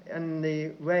 in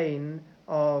the reign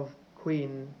of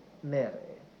Queen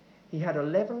Mary. He had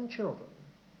 11 children,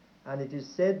 and it is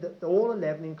said that all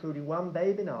 11, including one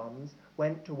babe in arms,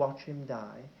 went to watch him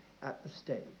die at the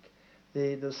stake.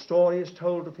 The story is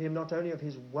told of him, not only of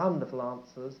his wonderful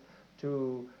answers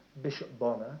to Bishop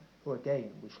Bonner, who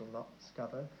again we shall not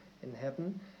discover in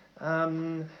heaven.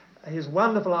 His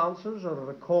wonderful answers are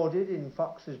recorded in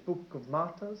Fox's Book of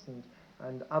Martyrs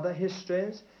and other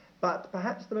histories, But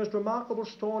perhaps the most remarkable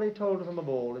story told of them of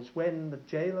all is when the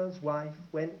jailer's wife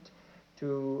went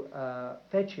to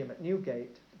fetch him at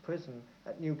Newgate, the prison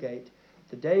at Newgate,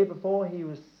 the day before he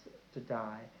was to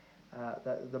die,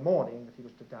 the morning that he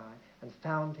was to die, and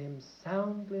found him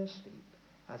soundly asleep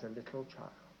as a little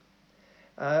child.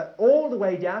 All the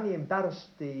way down, he embarrassed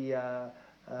the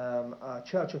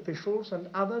church officials and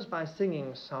others by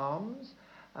singing psalms,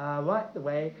 right the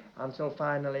way until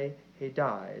finally he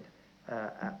died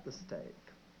at the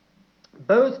stake.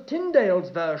 Both Tyndale's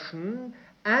version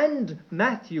and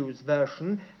Matthew's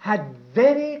version had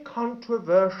very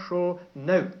controversial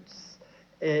notes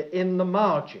in the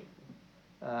margin.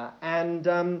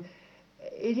 It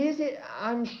is,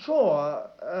 I'm sure,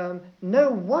 no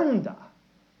wonder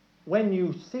when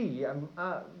you see and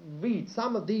read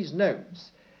some of these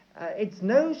notes, it's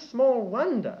no small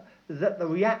wonder that the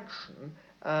reaction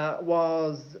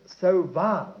was so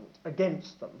violent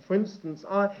against them. For instance,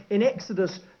 in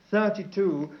Exodus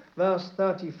 32, verse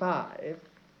 35,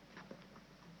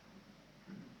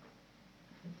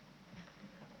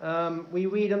 we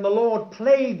read, "And the Lord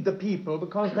plagued the people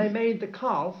because they made the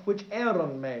calf which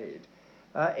Aaron made."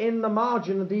 In the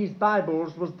margin of these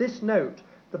Bibles was this note: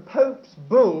 "The Pope's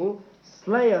bull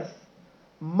slayeth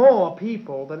more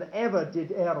people than ever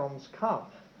did Aaron's calf."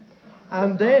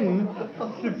 And then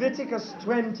Leviticus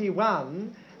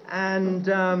 21 and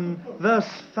verse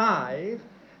 5,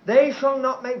 "They shall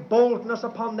not make baldness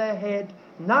upon their head,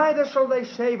 neither shall they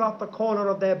shave off the corner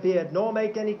of their beard, nor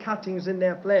make any cuttings in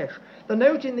their flesh." The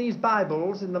note in these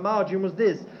Bibles in the margin was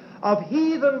this: "Of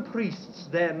heathen priests,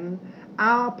 then,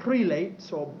 our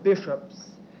prelates or bishops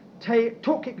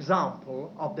took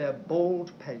example of their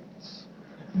bald pates."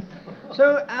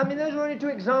 So, those are only two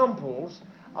examples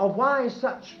of why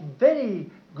such very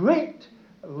great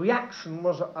reaction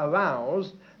was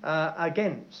aroused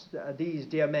against these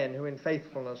dear men who in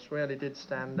faithfulness really did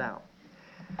stand out.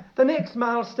 The next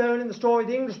milestone in the story of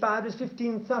the English Bible is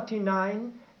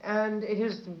 1539, and it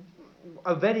is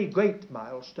a very great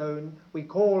milestone. We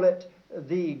call it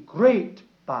the Great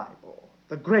Bible.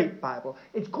 The Great Bible.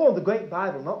 It's called the Great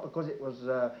Bible not because it was,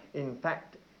 in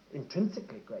fact,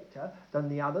 intrinsically greater than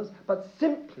the others, but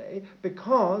simply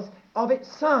because of its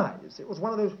size. It was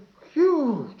one of those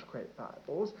huge great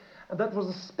Bibles that was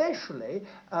especially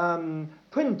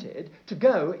printed to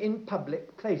go in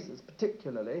public places,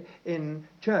 particularly in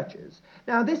churches.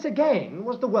 Now, this again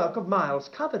was the work of Miles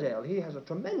Coverdale. He has a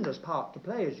tremendous part to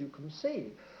play, as you can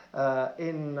see,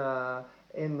 in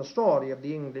the story of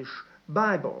the English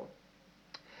Bible.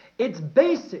 It's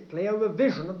basically a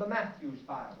revision of the Matthew's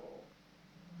Bible.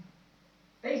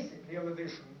 Basically a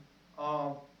revision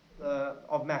of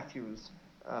Matthew's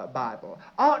Bible.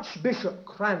 Archbishop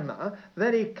Cranmer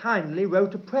very kindly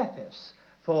wrote a preface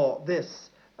for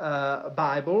this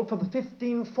Bible for the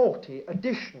 1540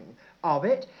 edition of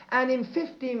it, and in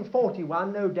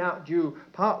 1541, no doubt due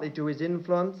partly to his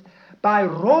influence, by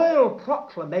royal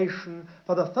proclamation,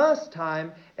 for the first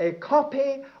time, a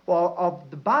copy of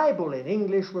the Bible in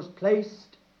English was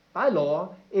placed by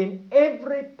law in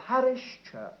every parish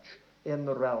church in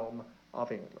the realm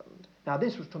of England. Now,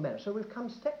 this was tremendous. So we've come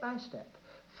step by step.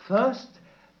 First,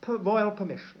 royal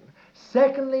permission.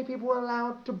 Secondly, people were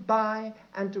allowed to buy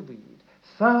and to read.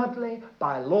 Thirdly,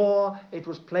 by law, it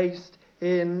was placed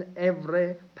in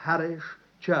every parish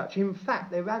church. In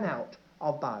fact, they ran out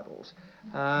of Bibles.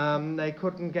 They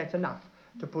couldn't get enough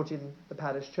to put in the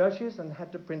parish churches and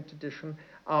had to print edition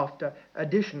after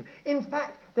edition. In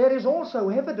fact, there is also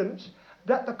evidence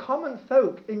that the common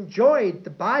folk enjoyed the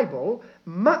Bible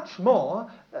much more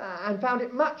and found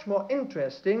it much more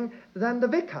interesting than the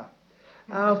vicar.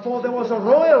 For there was a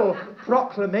royal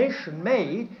proclamation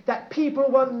made that people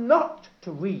were not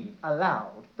to read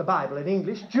aloud the Bible in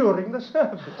English during the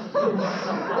service.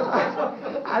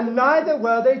 And neither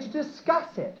were they to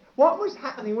discuss it. What was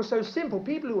happening was so simple.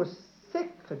 People who were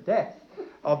sick to death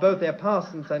of both their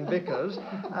parsons and vicars,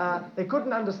 they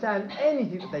couldn't understand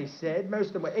anything that they said. Most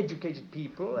of them were educated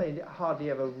people. They hardly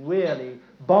ever really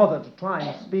bothered to try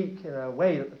and speak in a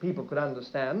way that the people could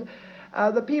understand.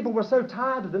 The people were so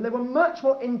tired of them, they were much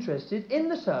more interested in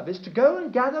the service to go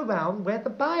and gather round where the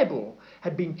Bible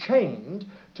had been chained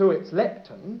to its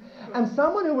lectern, and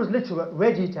someone who was literate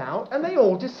read it out, and they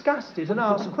all discussed it and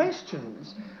asked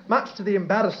questions, much to the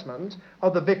embarrassment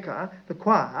of the vicar, the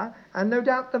choir, and no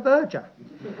doubt the verger.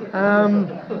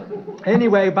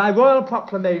 Anyway, by royal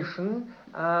proclamation,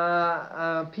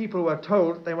 people were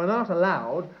told they were not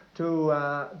allowed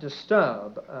to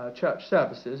disturb church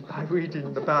services by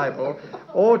reading the Bible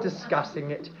or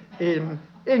discussing it in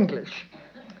English.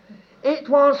 It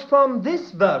was from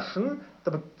this version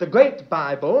the Great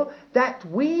Bible, that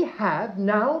we have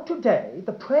now today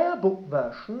the prayer book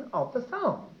version of the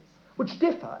Psalms, which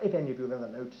differ, if any of you have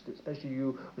ever noticed it, especially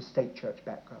you with state church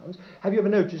backgrounds. Have you ever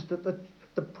noticed that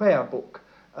the prayer book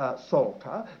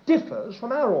Psalter differs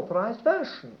from our authorized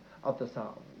version of the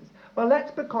Psalms? Well,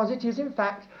 that's because it is, in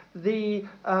fact, the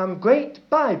Great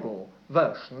Bible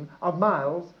version of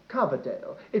Miles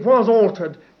Coverdale. It was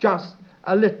altered just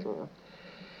a little.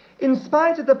 In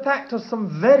spite of the fact of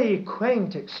some very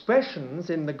quaint expressions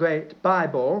in the Great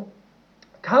Bible,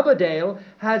 Coverdale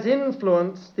has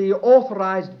influenced the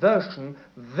authorized version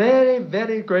very,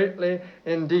 very greatly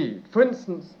indeed. For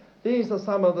instance, these are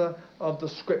some of the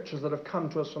scriptures that have come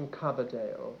to us from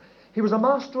Coverdale. He was a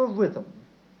master of rhythm.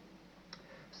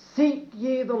 Seek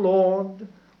ye the Lord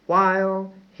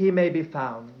while he may be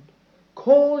found.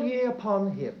 Call ye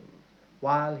upon him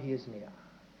while he is near.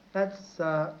 That's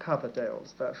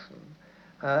Coverdale's version.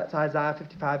 It's Isaiah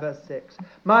 55, verse 6.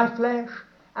 My flesh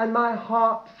and my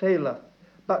heart faileth,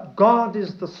 but God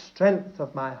is the strength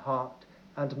of my heart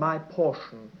and my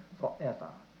portion forever.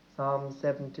 Psalm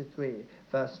 73,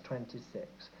 verse 26.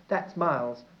 That's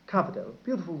Miles Coverdale.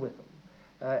 Beautiful rhythm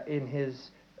in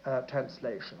his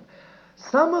translation.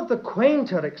 Some of the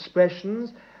quainter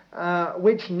expressions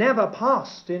which never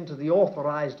passed into the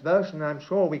authorized version, I'm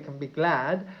sure we can be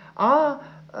glad, are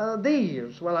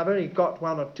these. Well, I've only got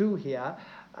one or two here.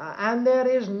 And there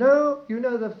is no, you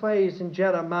know the phrase in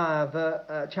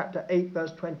Jeremiah chapter 8,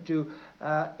 verse 22,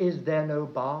 is there no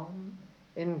balm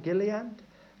in Gilead?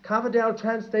 Coverdale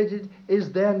translated,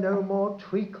 is there no more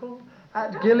treacle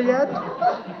at Gilead?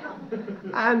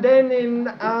 And then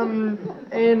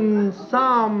in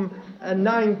Psalm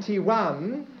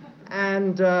 91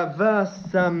 and verse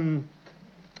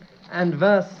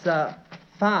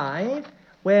 5,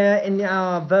 where in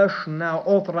our version, our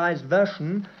authorized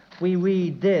version, we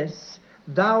read this,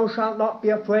 thou shalt not be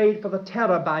afraid for the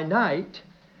terror by night.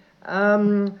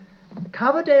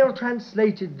 Coverdale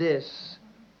translated this,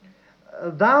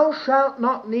 thou shalt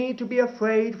not need to be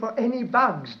afraid for any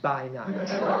bugs by night.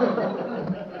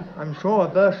 I'm sure a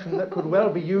version that could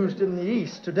well be used in the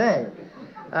East today.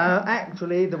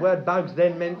 Actually, the word bugs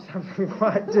then meant something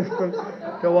quite different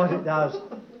to what it does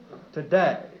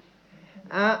today.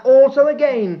 Also,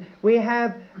 again, we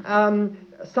have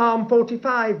Psalm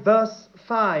 45, verse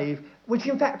 5, which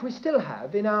in fact we still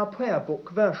have in our prayer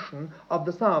book version of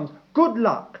the Psalms. Good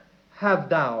luck have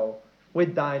thou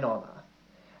with thine honour.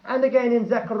 And again in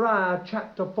Zechariah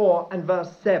chapter 4 and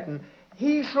verse 7,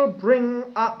 he shall bring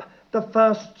up the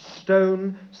first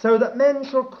stone, so that men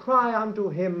shall cry unto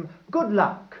him, good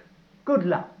luck, good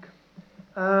luck.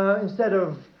 Instead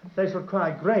of they shall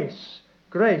cry grace,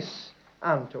 grace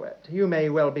unto it. You may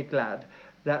well be glad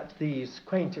that these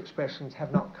quaint expressions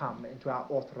have not come into our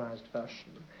authorized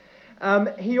version.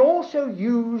 He also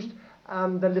used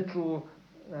the little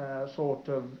sort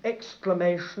of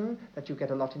exclamation that you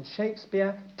get a lot in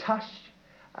Shakespeare, tush.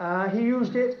 He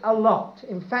used it a lot.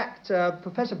 In fact,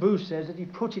 Professor Bruce says that he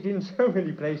put it in so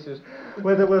many places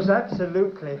where there was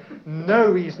absolutely no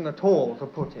reason at all to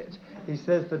put it. He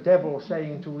says the devil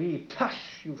saying to Eve,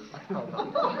 tush, you foul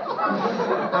thing.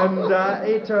 And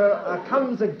it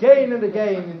comes again and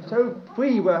again in so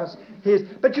free was his.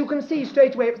 But you can see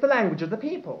straight away it's the language of the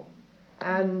people.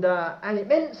 And it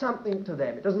meant something to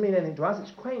them. It doesn't mean anything to us,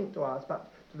 it's quaint to us,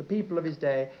 but to the people of his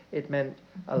day it meant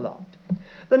a lot.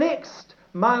 The next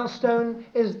milestone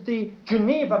is the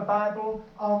Geneva Bible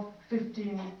of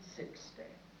 1560.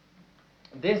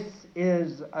 This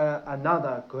is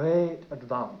another great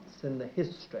advance in the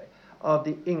history of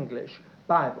the English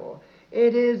Bible.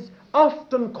 It is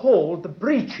often called the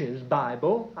Breeches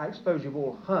Bible. I suppose you've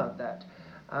all heard that.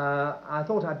 I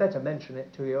thought I'd better mention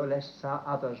it to you, lest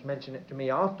others mention it to me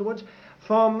afterwards,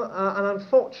 from an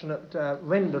unfortunate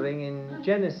rendering in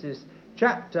Genesis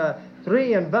chapter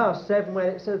 3 and verse 7,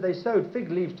 where it says they sewed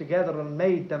fig leaves together and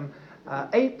made them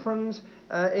aprons.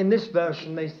 In this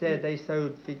version they said they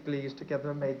sewed fig leaves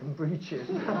together and made them breeches,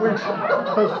 which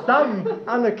for some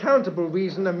unaccountable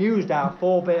reason amused our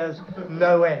forebears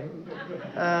no end.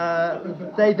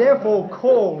 They therefore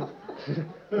called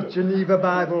the Geneva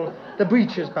Bible the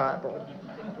Breeches Bible.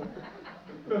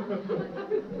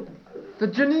 The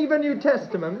Geneva New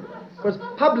Testament was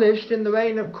published in the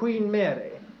reign of Queen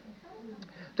Mary.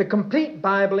 The complete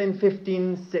Bible in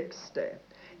 1560.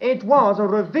 It was a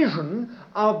revision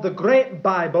of the Great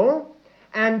Bible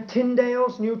and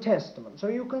Tyndale's New Testament. So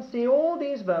you can see all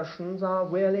these versions are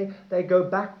really, they go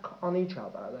back on each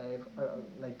other.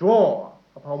 They draw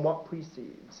upon what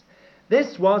precedes.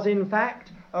 This was, in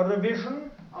fact, a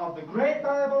revision of the Great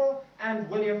Bible and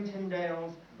William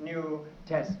Tyndale's New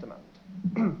Testament.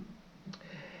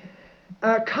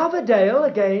 Coverdale,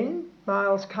 again,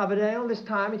 Miles Coverdale, this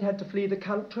time he'd had to flee the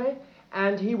country,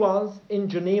 and he was in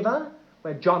Geneva,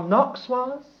 where John Knox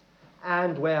was,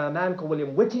 and where a man called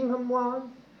William Whittingham was,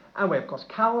 and where, of course,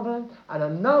 Calvin and a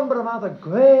number of other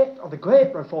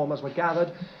great reformers were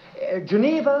gathered.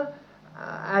 Geneva,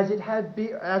 as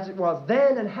it was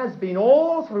then and has been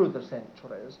all through the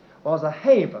centuries, was a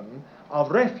haven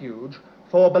of refuge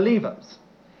for believers.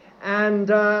 And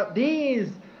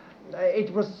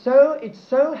it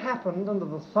so happened, under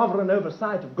the sovereign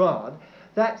oversight of God,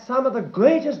 that some of the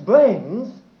greatest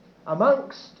brains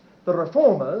amongst the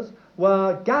reformers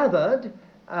were gathered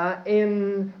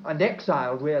and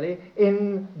exiled, really,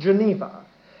 in Geneva.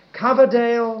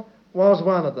 Coverdale was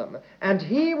one of them, and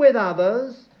he, with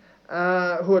others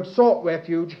who had sought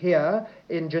refuge here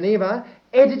in Geneva,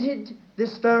 edited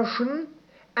this version,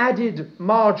 added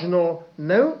marginal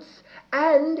notes,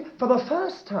 and, for the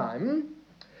first time,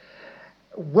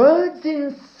 words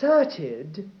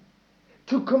inserted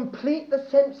to complete the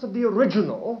sense of the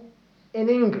original in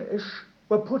English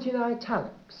were put in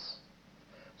italics,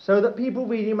 so that people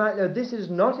reading might know this is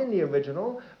not in the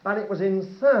original, but it was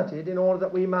inserted in order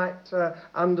that we might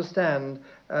understand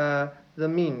the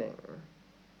meaning.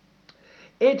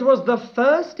 It was the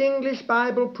first English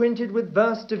Bible printed with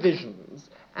verse divisions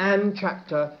and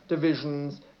chapter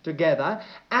divisions together,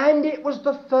 and it was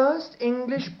the first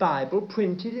English Bible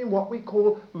printed in what we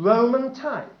call Roman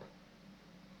type.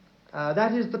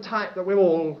 That is the type that we're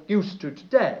all used to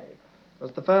today. It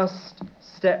was the first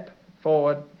step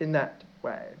forward in that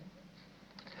way.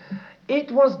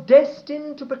 It was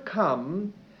destined to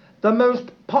become the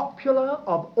most popular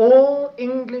of all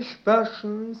English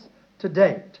versions to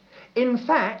date. In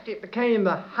fact, it became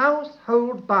the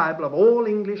household Bible of all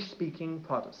English-speaking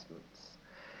Protestants.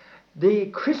 The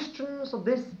Christians of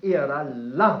this era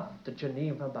loved the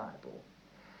Geneva Bible.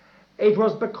 It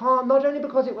was not only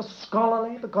because it was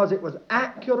scholarly, because it was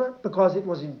accurate, because it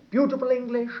was in beautiful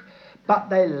English, but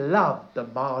they loved the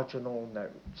marginal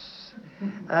notes.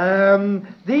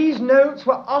 These notes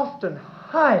were often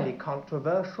highly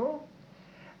controversial.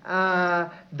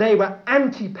 They were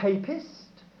anti-papist.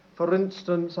 For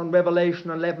instance, on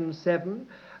Revelation 11:7,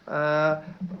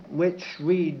 which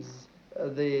reads,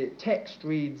 the text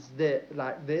reads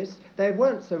like this. They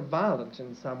weren't so violent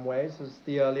in some ways as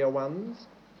the earlier ones,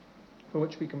 for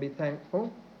which we can be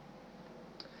thankful.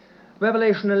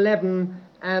 Revelation 11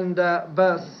 and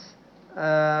verse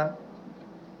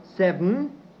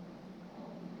 7.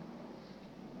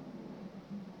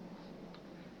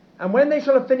 And when they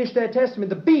shall have finished their testimony,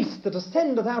 the beast that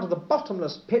ascendeth out of the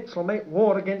bottomless pit shall make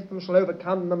war against them, shall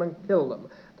overcome them and kill them.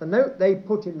 The note they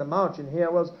put in the margin here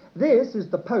was, this is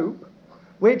the Pope,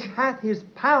 which hath his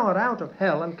power out of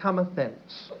hell and cometh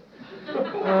thence.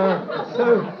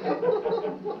 So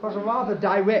it was a rather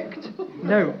direct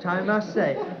note, I must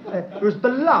say. It was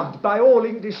beloved by all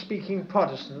English-speaking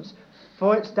Protestants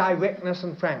for its directness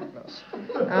and frankness.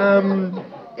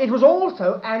 It was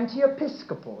also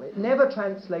anti-episcopal. It never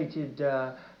translated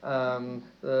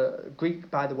Greek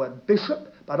by the word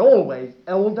bishop, but always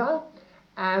elder.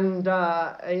 And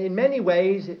in many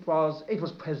ways it was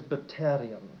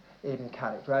Presbyterian in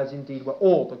character, as indeed were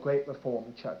all the great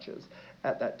Reformed churches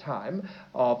at that time,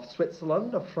 of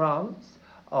Switzerland, of France,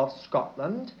 of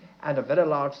Scotland, and a very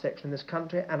large section in this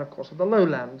country, and of course of the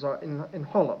lowlands in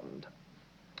Holland.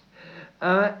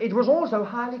 It was also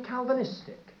highly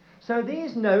Calvinistic. So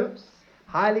these notes,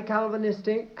 highly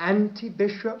Calvinistic,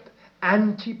 anti-bishop,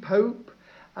 anti-pope,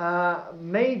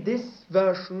 made this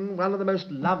version one of the most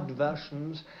loved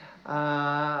versions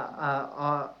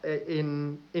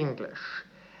in English.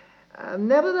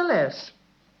 Nevertheless,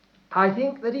 I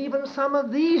think that even some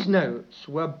of these notes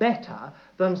were better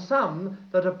than some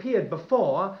that appeared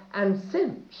before and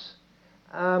since.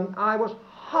 I was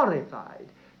horrified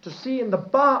to see in the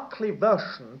Barclay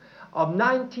version of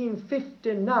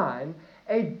 1959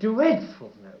 a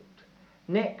dreadful note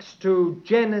next to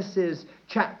Genesis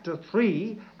chapter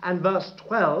 3 and verse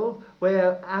 12,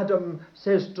 where Adam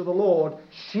says to the Lord,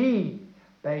 she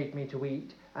bade me to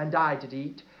eat, and I did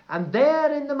eat. And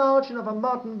there in the margin of a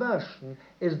modern version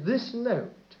is this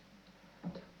note: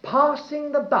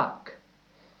 passing the buck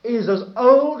is as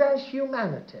old as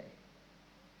humanity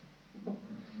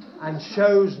and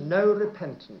shows no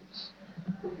repentance.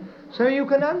 So you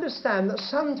can understand that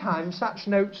sometimes such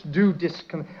notes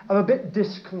are a bit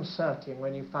disconcerting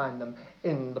when you find them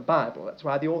in the Bible. That's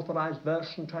why the Authorized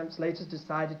Version translators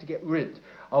decided to get rid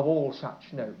of all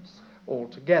such notes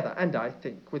altogether, and I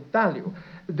think with value.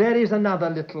 There is another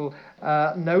little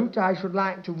note I should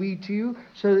like to read to you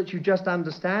so that you just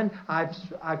understand.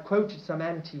 I've quoted some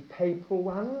anti-papal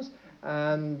ones,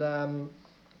 and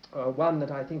one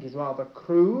that I think is rather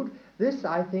crude. This,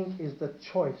 I think, is the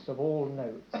choice of all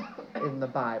notes in the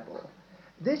Bible.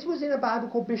 This was in a Bible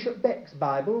called Bishop Beck's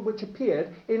Bible, which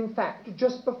appeared, in fact,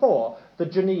 just before the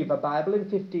Geneva Bible in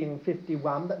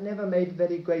 1551, but never made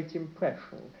very great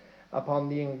impression upon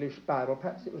the English Bible.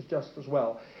 Perhaps it was just as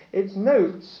well. Its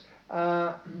notes,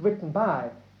 written by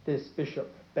this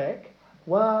Bishop Beck,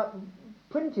 were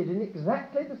printed in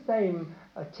exactly the same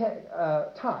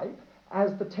type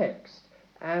as the text,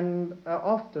 and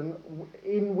often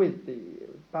in with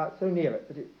but so near it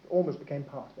that it almost became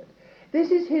part of it. This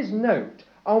is his note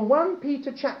on 1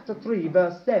 Peter chapter 3,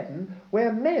 verse 7,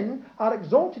 where men are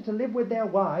exhorted to live with their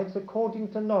wives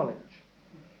according to knowledge.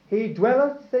 He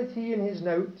dwelleth, says he in his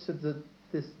notes of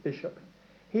this bishop,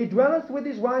 he dwelleth with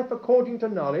his wife according to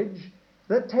knowledge,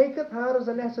 that taketh her as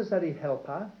a necessary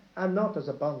helper, and not as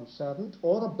a bondservant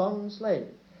or a bondslave.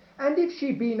 And if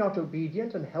she be not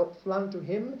obedient and helpful unto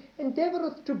him,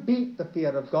 endeavoureth to beat the fear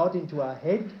of God into her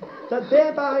head, that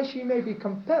thereby she may be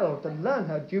compelled to learn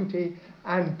her duty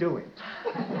and do it.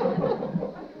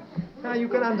 Now you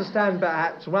can understand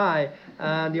perhaps why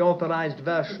the Authorised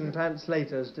Version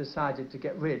translators decided to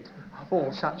get rid of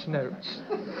all such notes.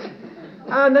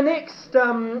 And the next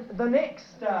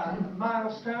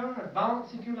milestone,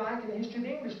 advance if you like, in the history of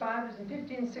the English Bible is in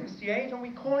 1568, and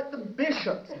we call it the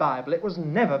Bishop's Bible. It was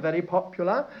never very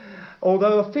popular,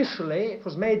 although officially it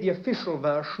was made the official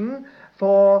version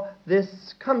for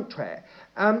this country.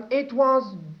 It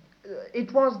was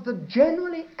the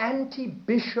generally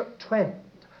anti-bishop trend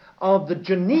of the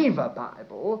Geneva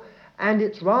Bible and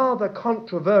its rather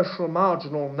controversial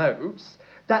marginal notes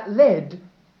that led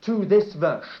to this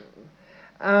version.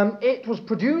 It was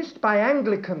produced by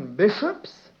Anglican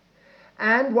bishops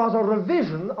and was a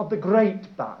revision of the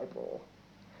Great Bible.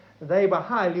 They were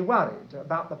highly worried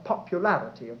about the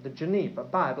popularity of the Geneva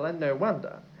Bible, and no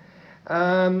wonder.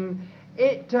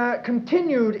 It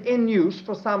continued in use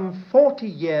for some 40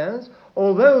 years,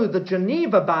 although the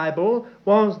Geneva Bible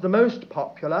was the most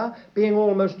popular, being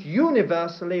almost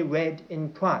universally read in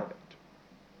private.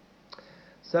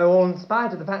 So in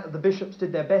spite of the fact that the bishops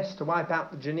did their best to wipe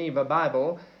out the Geneva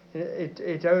Bible,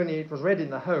 it was read in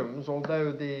the homes,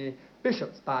 although the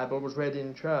bishop's Bible was read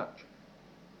in church.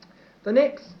 The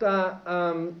next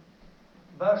version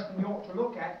we ought to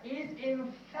look at is,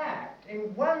 in fact,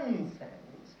 in one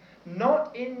sense,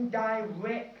 not in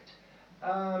direct,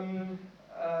 not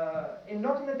in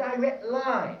a direct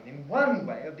line, in one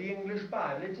way, of the English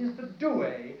Bible. It is the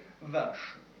Douay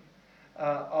version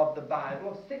of the Bible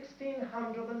of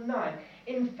 1609.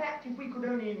 In fact, if we could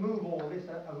only move all this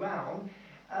around,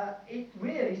 it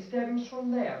really stems from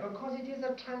there, because it is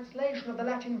a translation of the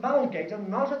Latin Vulgate and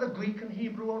not of the Greek and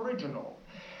Hebrew original.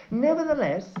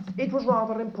 Nevertheless, it was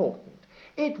rather important.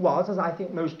 It was, as I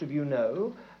think most of you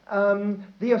know,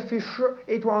 the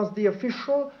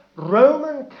official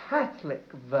Roman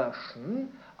Catholic version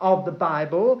of the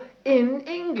Bible in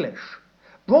English,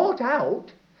 brought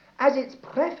out, as its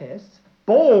preface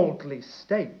baldly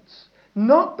states,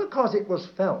 not because it was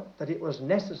felt that it was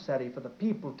necessary for the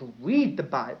people to read the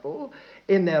Bible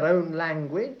in their own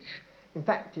language. In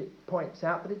fact, it points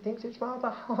out that it thinks it's rather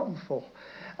harmful,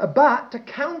 but to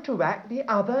counteract the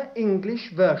other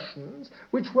English versions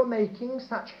which were making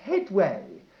such headway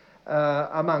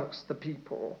amongst the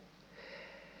people.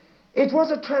 It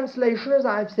was a translation, as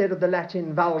I've said, of the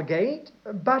Latin Vulgate,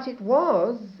 but it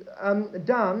was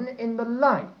done in the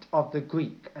light of the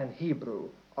Greek and Hebrew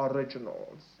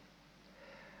originals.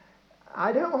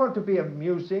 I don't want to be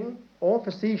amusing or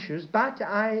facetious, but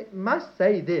I must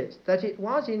say this, that it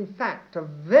was in fact a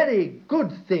very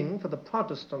good thing for the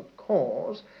Protestant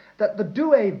cause that the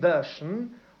Douay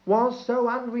version was so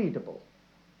unreadable.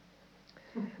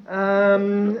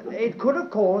 It could have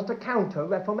caused a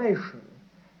counter-reformation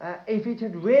if it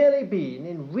had really been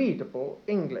in readable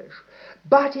English.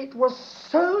 But it was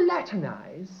so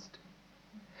Latinized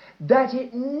that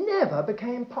it never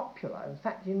became popular. In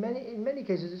fact, in many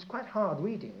cases, it's quite hard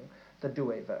reading the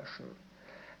Douay version.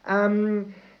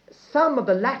 Some of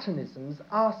the Latinisms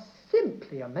are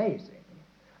simply amazing.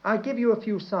 I'll give you a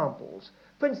few samples.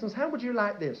 For instance, how would you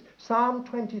like this? Psalm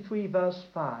 23, verse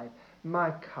 5,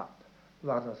 my cup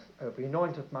runneth over. He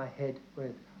anointeth my head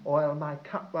with oil, my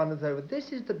cup runneth over.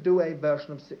 This is the Douay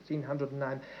version of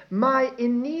 1609. My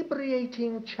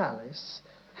inebriating chalice,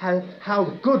 how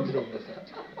goodly is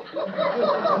it?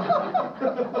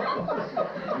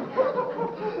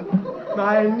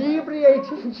 My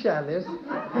inebriating chalice,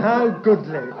 how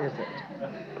goodly is it?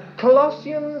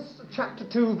 Colossians chapter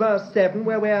 2, verse 7,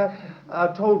 where we're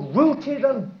told, rooted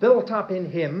and built up in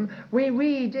him, we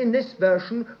read in this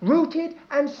version, rooted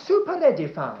and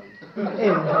super-edified in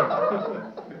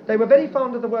him. They were very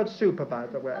fond of the word super, by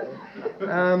the way.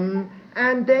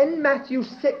 And then Matthew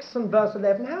 6 and verse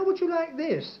 11. How would you like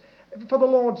this? For the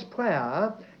Lord's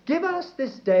Prayer, give us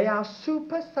this day our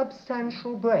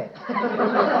supersubstantial bread.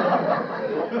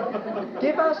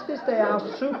 Give us this day our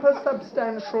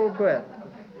supersubstantial bread.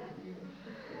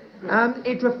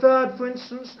 It referred, for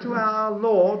instance, to our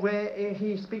Lord, where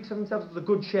he speaks of himself as the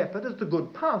good shepherd, as the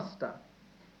good pastor.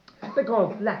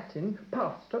 Because Latin,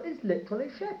 pastor, is literally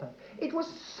shepherd. It was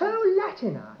so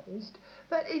Latinized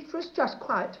that it was just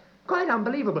quite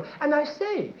unbelievable. And I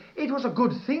say, it was a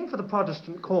good thing for the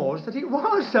Protestant cause that it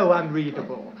was so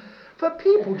unreadable. For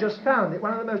people just found it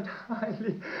one of the most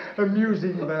highly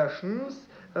amusing versions.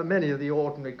 Many of the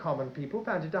ordinary common people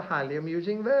found it a highly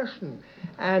amusing version.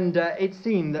 And it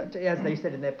seemed that, as they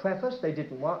said in their preface, they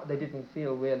didn't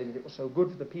feel really that it was so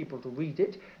good for the people to read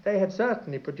it. They had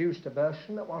certainly produced a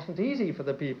version that wasn't easy for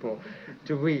the people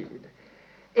to read.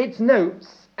 Its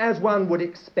notes, as one would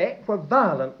expect, were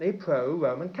violently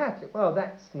pro-Roman Catholic. Well,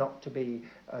 that's not to be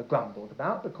grumbled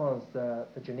about, because the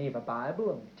Geneva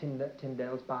Bible and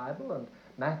Tyndale's Bible and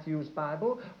Matthew's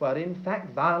Bible were in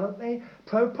fact violently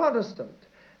pro-Protestant.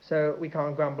 So we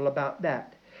can't grumble about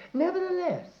that.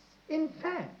 Nevertheless, in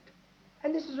fact,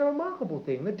 and this is a remarkable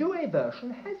thing, the Douay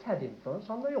version has had influence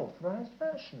on the Authorized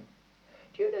version.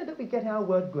 Do you know that we get our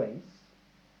word grace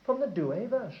from the Douay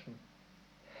version?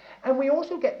 And we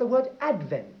also get the word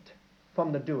Advent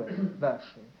from the Douay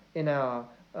version in our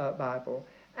Bible.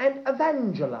 And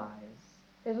evangelize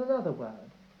is another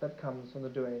word that comes from the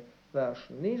Douay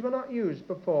version. These were not used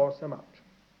before so much.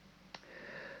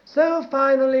 So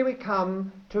finally we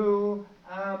come to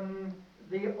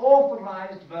the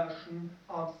Authorized version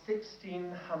of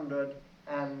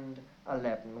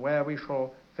 1611, where we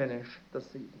shall finish this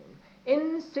evening.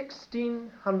 In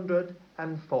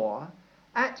 1604,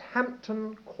 at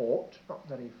Hampton Court, not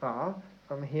very far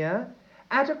from here,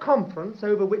 at a conference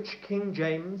over which King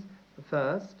James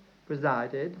I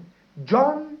presided,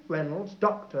 John Reynolds,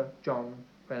 Dr. John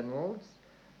Reynolds,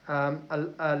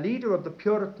 a leader of the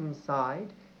Puritan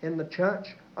side in the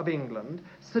Church of England,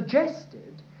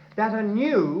 suggested that a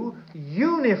new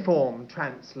uniform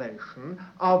translation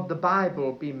of the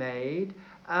Bible be made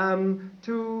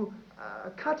to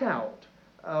cut out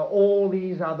all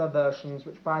these other versions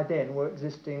which by then were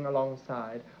existing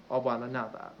alongside of one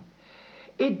another.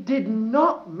 It did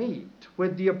not meet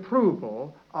with the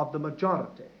approval of the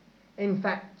majority. In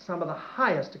fact, some of the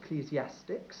highest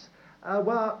ecclesiastics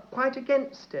were quite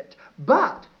against it.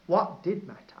 But what did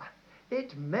matter?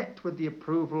 It met with the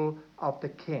approval of the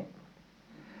king.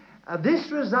 This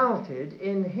resulted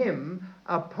in him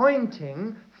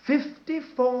appointing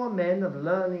 54 men of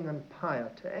learning and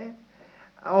piety,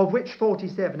 of which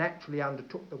 47 actually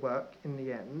undertook the work in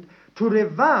the end, to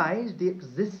revise the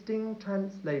existing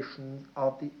translations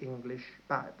of the English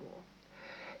Bible.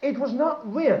 It was not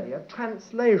really a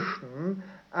translation,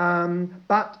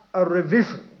 but a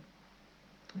revision.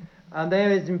 And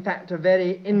there is, in fact, a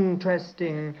very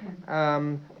interesting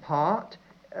part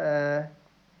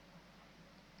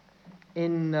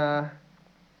in,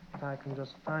 if I can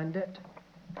just find it,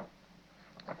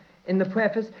 in the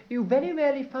preface. You very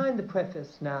rarely find the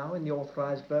preface now in the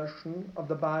Authorized version of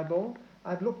the Bible.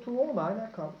 I've looked through all mine, I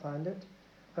can't find it.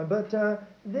 But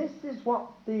this is what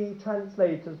the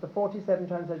translators, the 47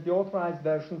 translators, the Authorized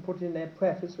version, put in their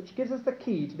preface, which gives us the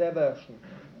key to their version.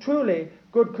 Truly,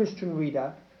 good Christian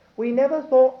reader, we never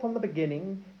thought from the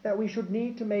beginning that we should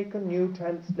need to make a new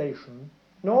translation,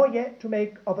 nor yet to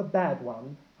make of a bad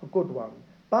one a good one,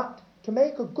 but to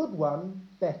make a good one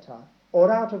better,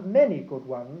 or out of many good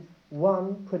ones,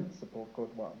 one principal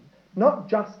good one, not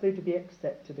justly to be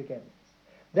accepted against.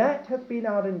 That has been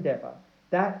our endeavour,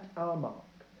 that our mark.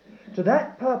 To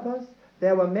that purpose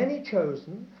there were many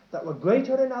chosen that were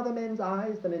greater in other men's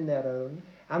eyes than in their own,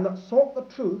 and that sought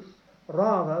the truth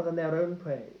rather than their own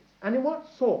praise. And in what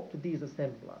sort did these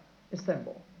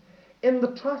assemble? In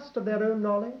the trust of their own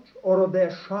knowledge, or of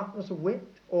their sharpness of wit,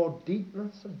 or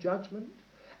deepness of judgment,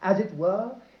 as it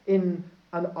were, in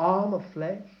an arm of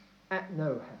flesh? At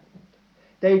no hand.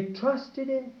 They trusted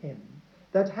in him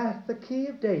that hath the key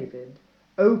of David,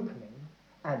 opening,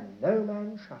 and no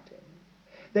man shutting.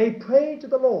 They prayed to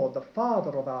the Lord, the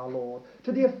Father of our Lord,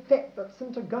 to the effect that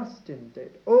St. Augustine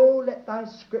did. O let thy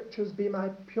scriptures be my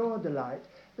pure delight.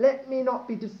 Let me not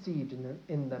be deceived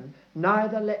in them,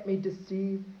 neither let me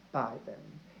deceive by them.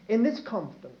 In this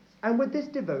confidence, and with this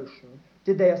devotion,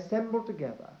 did they assemble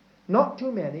together, not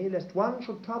too many, lest one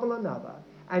should trouble another,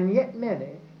 and yet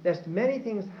many, lest many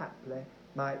things haply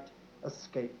might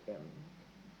escape them.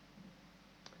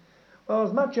 Well,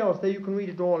 there's much else there. You can read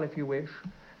it all if you wish.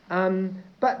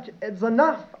 But it's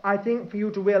enough, I think, for you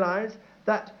to realize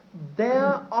that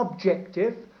their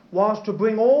objective was to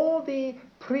bring all the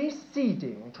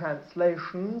preceding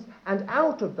translations and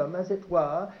out of them, as it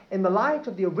were, in the light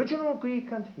of the original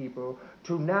Greek and Hebrew,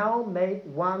 to now make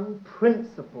one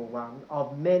principal one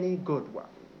of many good ones.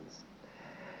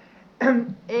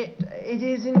 It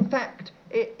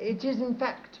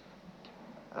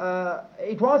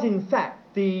was in fact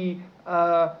the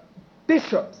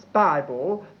bishop's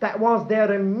Bible that was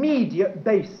their immediate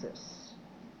basis.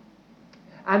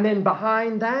 And then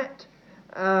behind that,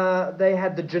 they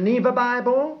had the Geneva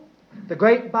Bible, the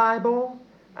Great Bible,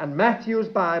 and Matthew's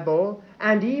Bible,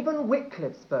 and even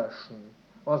Wycliffe's version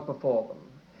was before them.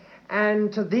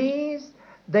 And to these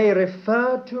they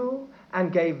referred to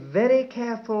and gave very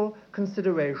careful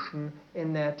consideration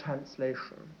in their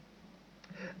translation.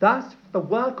 Thus, the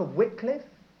work of Wycliffe,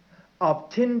 of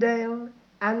Tyndale,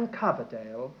 and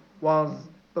Coverdale was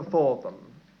before them.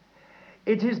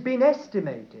 It has been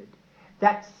estimated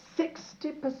that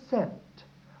 60%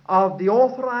 of the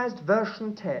authorized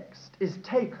version text is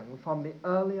taken from the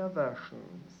earlier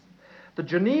versions, the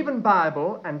Genevan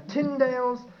Bible and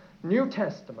Tyndale's New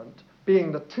Testament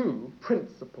being the two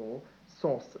principal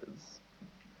sources.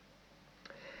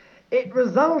 It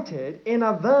resulted in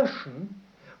a version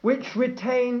which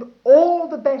retained all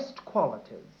the best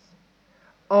qualities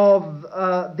of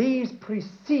these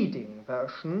preceding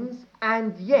versions,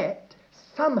 and yet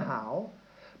somehow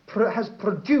has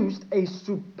produced a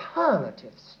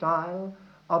superlative style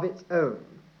of its own.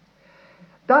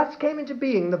 Thus came into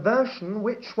being the version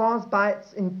which was, by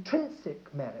its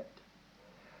intrinsic merit,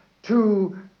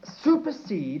 to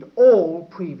supersede all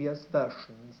previous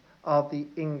versions of the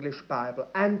English Bible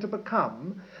and to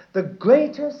become the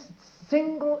greatest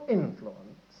single influence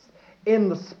in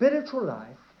the spiritual life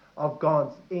of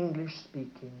God's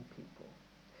English-speaking people.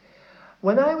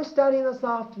 When I was studying this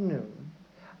afternoon,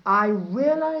 I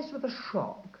realized with a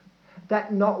shock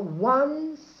that not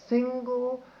one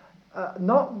single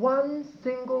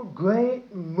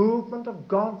great movement of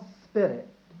God's Spirit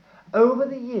over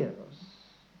the years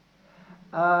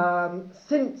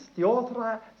since the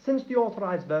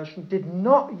authorized version did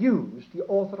not use the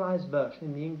authorized version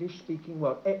in the English-speaking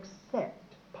world,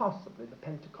 except possibly the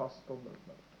Pentecostal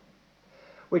movement,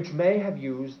 which may have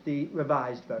used the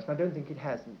revised version. I don't think it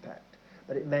has, in fact,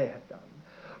 but it may have done.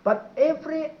 But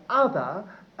every other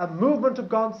movement of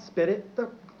God's Spirit,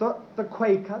 the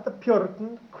Quaker, the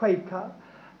Puritan Quaker,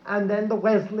 and then the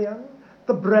Wesleyan,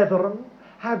 the Brethren,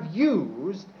 have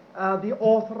used the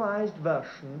authorized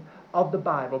version of the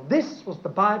Bible. This was the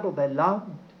Bible they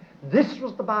loved. This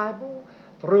was the Bible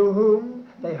through whom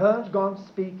they heard God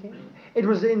speaking. It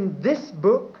was in this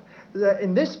book,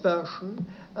 in this version,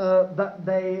 that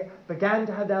they began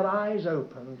to have their eyes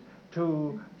opened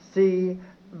to see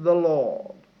the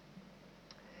Lord.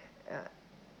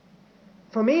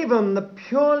 From even the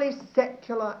purely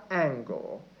secular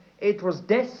angle, it was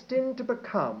destined to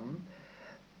become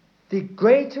the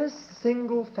greatest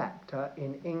single factor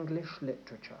in English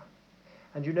literature.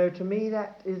 And you know, to me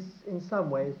that is in some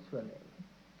ways thrilling.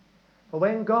 For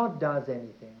when God does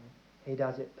anything, he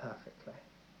does it perfectly.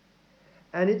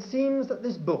 And it seems that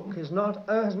this book has not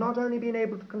only been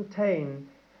able to contain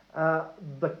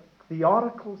the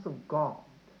oracles of God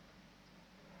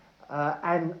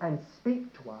and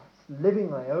speak to us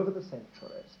livingly over the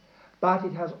centuries, but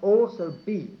it has also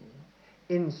been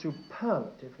in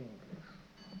superlative English.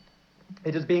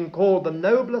 It has been called the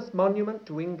noblest monument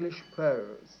to English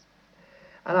prose.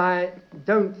 And I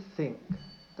don't think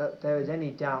that there is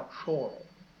any doubt, surely,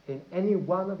 in any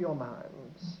one of your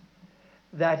minds,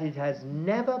 that it has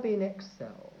never been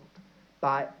excelled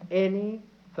by any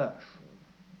version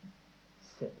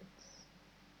since.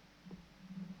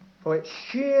 For its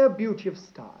sheer beauty of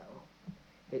style,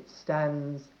 it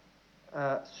stands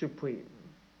supreme.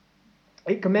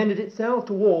 It commended itself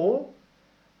to all.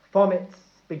 From its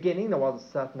beginning, there was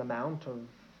a certain amount of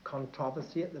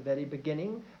controversy at the very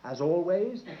beginning, as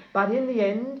always, but in the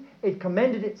end it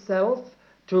commended itself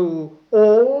to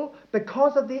all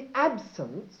because of the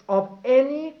absence of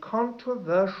any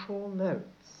controversial notes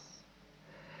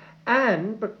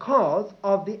and because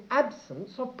of the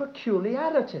absence of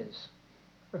peculiarities.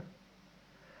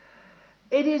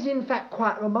 It is in fact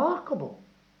quite remarkable.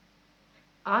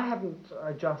 I haven't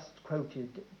just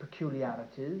quoted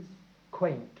peculiarities,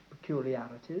 quaint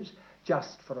peculiarities,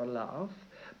 just for a laugh,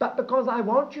 but because I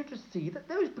want you to see that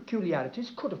those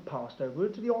peculiarities could have passed over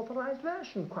to the authorized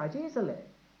version quite easily.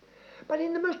 But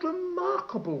in the most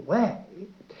remarkable way,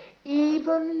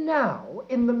 even now,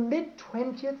 in the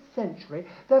mid-20th century,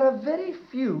 there are very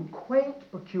few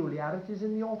quaint peculiarities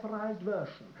in the authorized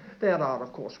version. there are,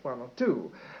 of course, one or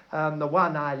two. The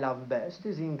one I love best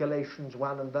is in Galatians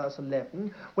 1 and verse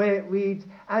 11, where it reads,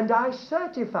 "And I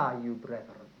certify you,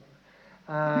 brethren."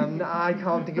 I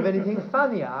can't think of anything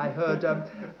funnier. I heard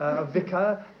a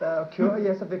vicar, a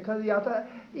vicar the other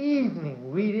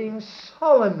evening reading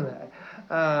solemnly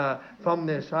from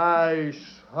this, "I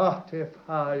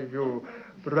certify you,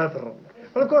 brethren."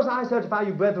 Well, of course, "I certify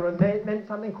you, brethren" meant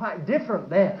something quite different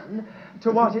then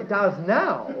to what it does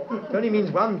now. It only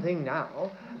means one thing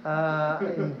now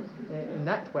in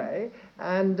that way,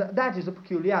 and that is a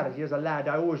peculiarity. As a lad,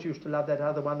 I always used to love that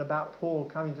other one about Paul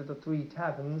coming to the 3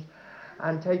 taverns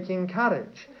and taking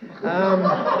courage. But,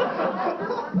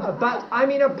 I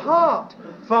mean, apart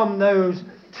from those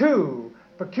 2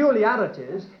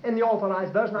 peculiarities in the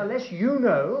Authorized Version, unless you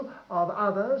know of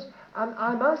others,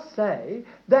 I must say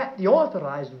that the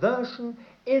Authorized Version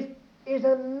is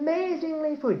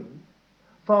amazingly free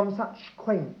from such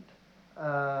quaint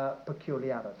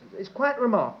peculiarities. It's quite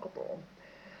remarkable.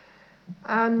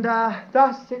 And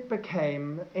thus it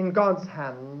became, in God's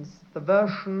hands, the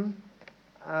version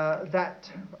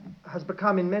that has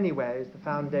become in many ways the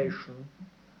foundation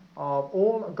of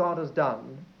all that God has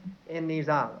done in these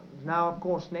islands. Now, of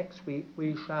course, next week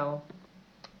we shall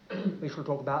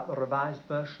talk about the Revised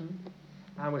Version,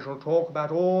 and we shall talk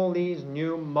about all these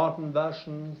new modern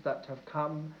versions that have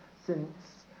come since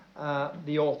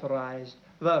the Authorized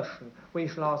Version. We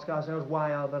shall ask ourselves,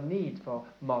 why are there need for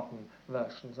modern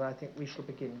versions? And I think we shall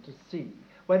begin to see.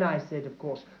 When I said, of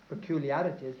course,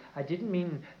 peculiarities, I didn't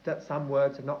mean that some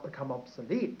words have not become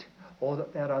obsolete, or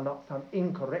that there are not some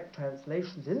incorrect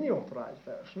translations in the Authorized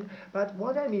Version, but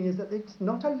what I mean is that it's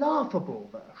not a laughable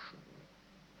version.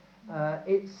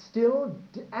 It's still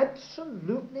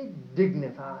absolutely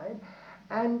dignified,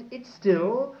 and it's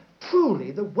still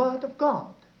truly the Word of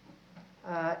God,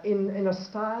 in a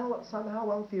style that somehow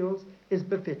one feels is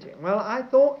befitting. Well, I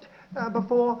thought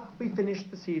before we finish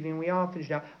this evening, we are finished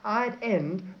now, I'd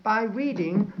end by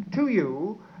reading to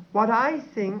you what I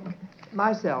think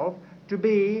myself to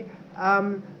be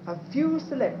a few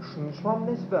selections from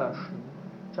this version,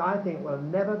 which I think will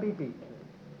never be beaten.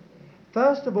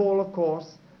 First of all, of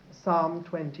course, Psalm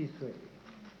 23.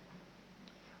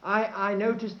 I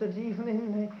noticed that even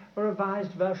in the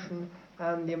Revised Version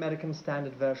and the American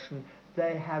Standard Version,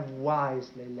 they have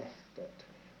wisely left it,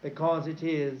 because it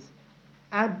is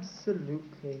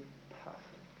absolutely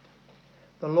perfect.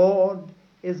 "The Lord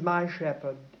is my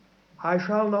shepherd, I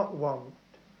shall not want.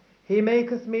 He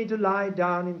maketh me to lie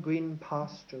down in green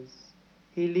pastures.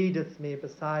 He leadeth me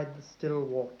beside the still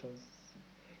waters.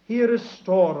 He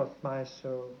restoreth my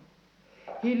soul.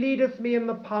 He leadeth me in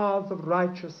the paths of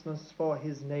righteousness for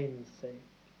his name's sake.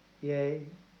 Yea,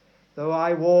 though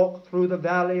I walk through the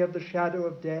valley of the shadow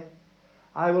of death,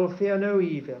 I will fear no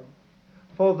evil,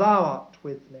 for thou art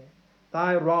with me.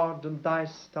 Thy rod and thy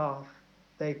staff,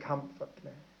 they comfort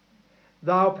me.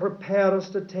 Thou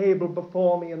preparest a table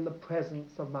before me in the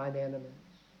presence of mine enemies.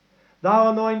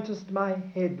 Thou anointest my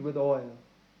head with oil.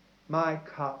 My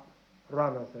cup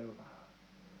runneth over.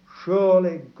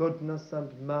 Surely goodness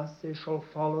and mercy shall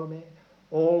follow me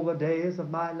all the days of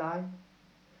my life,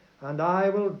 and I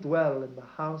will dwell in the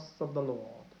house of the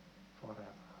Lord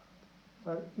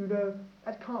forever." You know,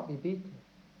 that can't be beaten.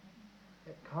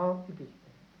 It can't be beaten.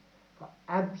 For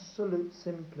absolute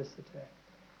simplicity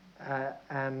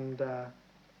and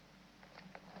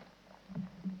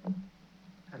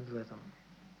rhythm.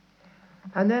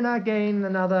 And then again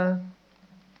another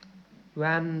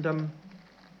random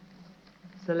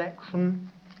selection,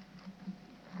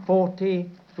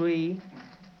 43,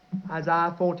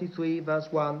 Isaiah 43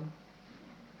 verse 1,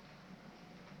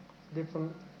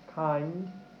 different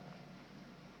kind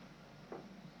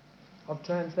of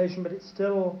translation, but it's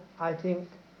still, I think,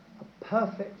 a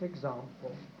perfect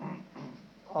example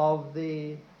of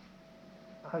the,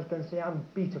 I was going to say,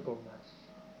 unbeatableness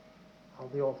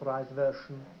of the Authorized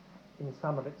Version in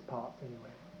some of its parts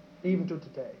anyway, even to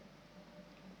today.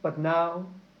 "But now,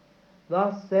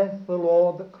 thus saith the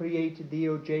Lord that created thee,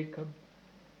 O Jacob,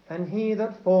 and he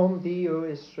that formed thee, O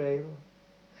Israel,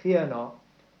 fear not,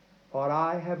 for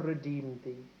I have redeemed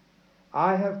thee.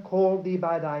 I have called thee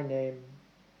by thy name,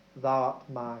 thou art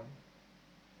mine.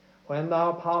 When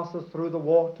thou passest through the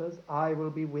waters, I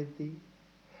will be with thee,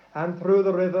 and through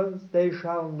the rivers, they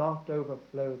shall not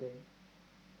overflow thee.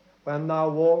 When thou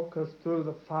walkest through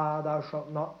the fire, thou shalt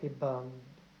not be burned,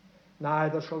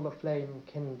 neither shall the flame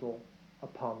kindle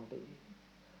upon thee.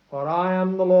 For I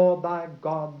am the Lord thy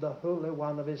God, the Holy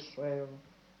One of Israel,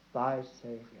 thy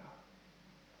Saviour."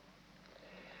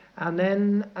 And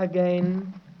then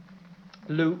again,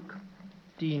 Luke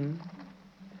 15.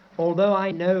 Although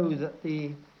I know that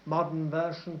the modern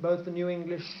version, both the New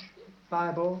English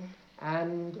Bible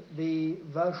and the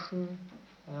version,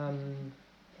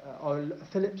 or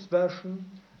Phillips version,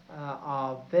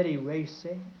 are very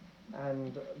racy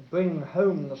and bring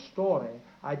home the story.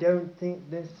 I don't think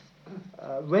this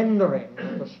rendering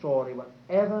of the story will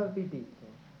ever be beaten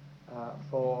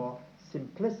for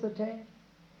simplicity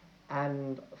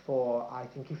and for, I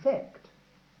think, effect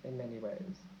in many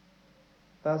ways.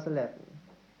 Verse 11,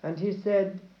 and he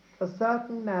said, a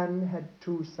certain man had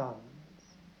 2 sons,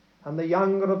 and the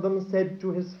younger of them said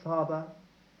to his father,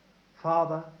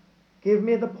 Father, give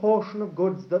me the portion of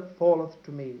goods that falleth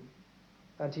to me.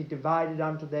 And he divided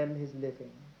unto them his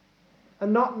living.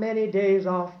 And not many days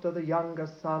after, the younger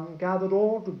son gathered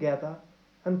all together,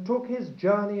 and took his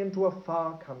journey into a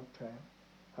far country,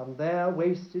 and there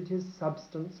wasted his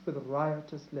substance with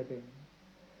riotous living.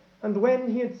 And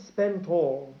when he had spent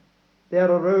all, there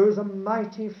arose a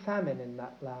mighty famine in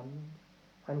that land,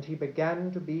 and he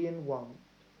began to be in want.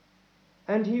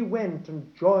 And he went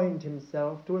and joined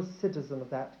himself to a citizen of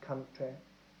that country,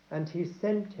 and he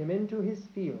sent him into his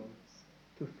fields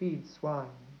to feed swine.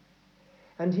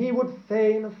 And he would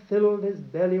fain have filled his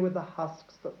belly with the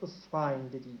husks that the swine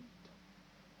did eat,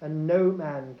 and no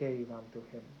man gave unto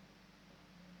him.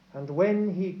 And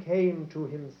when he came to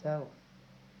himself,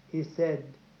 he said,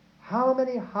 how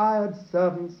many hired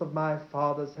servants of my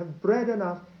father's have bread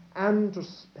enough and to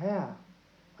spare,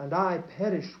 and I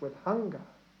perish with hunger?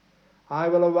 I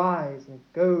will arise and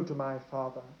go to my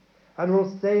father, and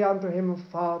will say unto him,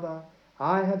 Father,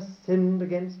 I have sinned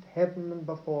against heaven and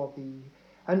before thee,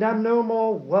 and am no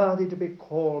more worthy to be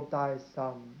called thy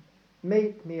son.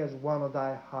 Make me as one of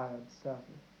thy hired servants.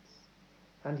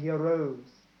 And he arose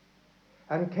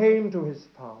and came to his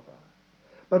father.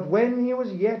 But when he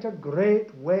was yet a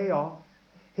great way off,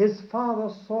 his father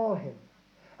saw him,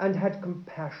 and had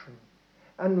compassion,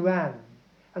 and ran,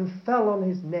 and fell on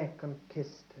his neck, and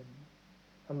kissed him.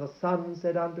 And the son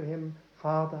said unto him,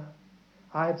 Father,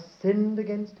 I have sinned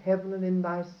against heaven and in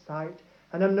thy sight,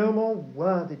 and am no more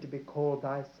worthy to be called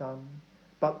thy son.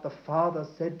 But the father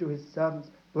said to his servants,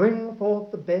 Bring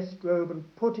forth the best robe,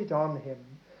 and put it on him,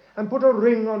 and put a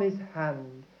ring on his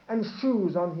hand, and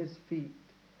shoes on his feet.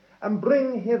 And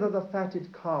bring hither the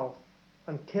fatted calf,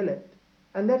 and kill it,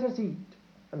 and let us eat,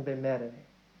 and be merry.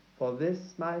 For this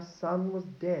my son was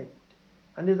dead,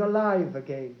 and is alive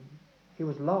again. He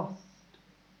was lost,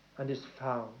 and is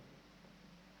found.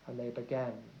 And they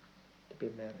began to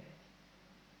be merry.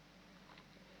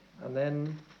 And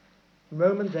then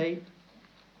Romans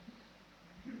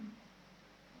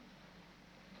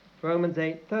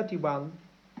 8:31.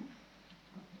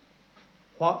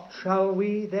 What shall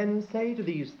we then say to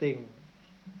these things?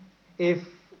 If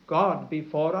God be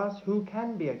for us, who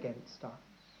can be against us?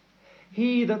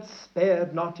 He that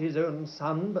spared not his own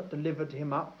son, but delivered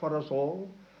him up for us all,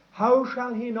 how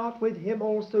shall he not with him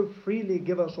also freely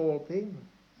give us all things?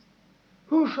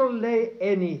 Who shall lay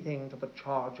anything to the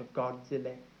charge of God's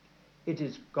elect? It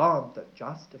is God that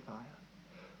justifieth.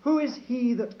 Who is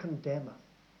he that condemneth?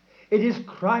 It is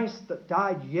Christ that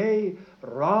died, yea,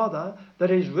 rather, that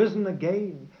is risen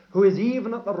again, who is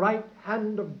even at the right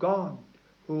hand of God,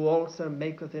 who also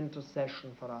maketh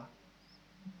intercession for us.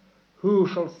 Who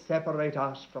shall separate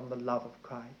us from the love of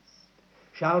Christ?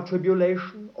 Shall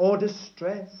tribulation, or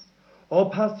distress, or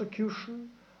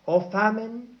persecution, or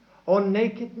famine, or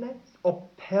nakedness, or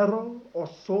peril, or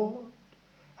sword?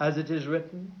 As it is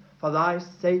written, For thy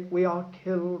sake we are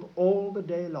killed all the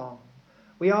day long.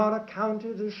 We are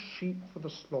accounted as sheep for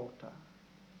the slaughter.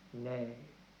 Nay,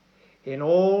 in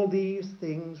all these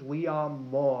things we are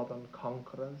more than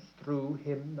conquerors through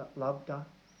him that loved us.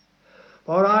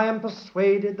 For I am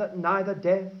persuaded that neither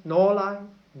death, nor life,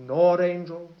 nor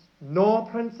angels, nor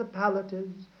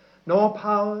principalities, nor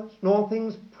powers, nor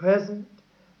things present,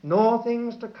 nor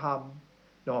things to come,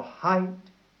 nor height,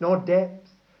 nor depth,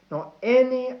 nor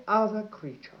any other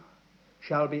creature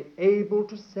shall be able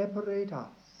to separate us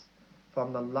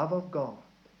from the love of God,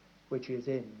 which is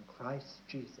in Christ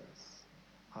Jesus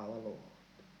our Lord.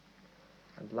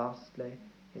 And lastly,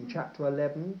 in chapter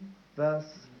 11,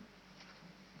 verse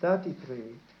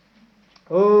 33,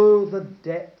 Oh, the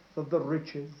depth of the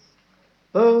riches,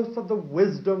 both of the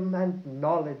wisdom and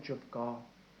knowledge of God!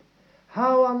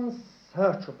 How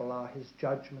unsearchable are his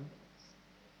judgments,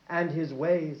 and his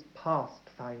ways past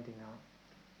finding out.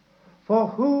 For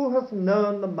who hath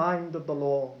known the mind of the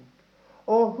Lord?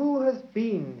 Or who hath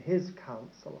been his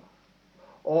counselor?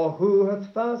 Or who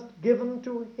hath first given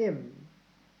to him,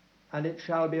 and it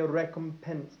shall be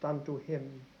recompensed unto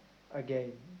him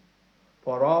again?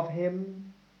 For of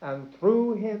him, and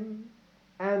through him,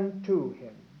 and to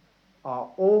him are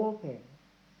all things.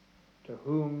 to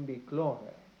whom be glory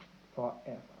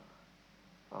forever.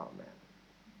 Amen.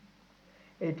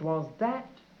 It was that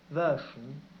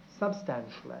version,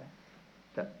 substantially,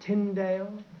 that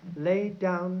Tyndale laid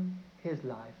down his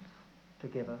life to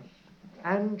give us,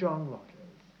 and John Rogers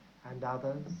and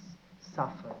others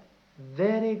suffered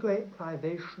very great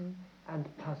privation and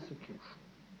persecution.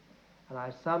 And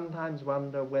I sometimes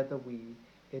wonder whether we,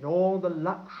 in all the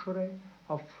luxury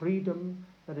of freedom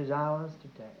that is ours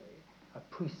today,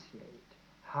 appreciate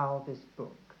how this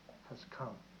book has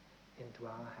come into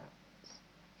our hands.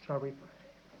 Shall we pray?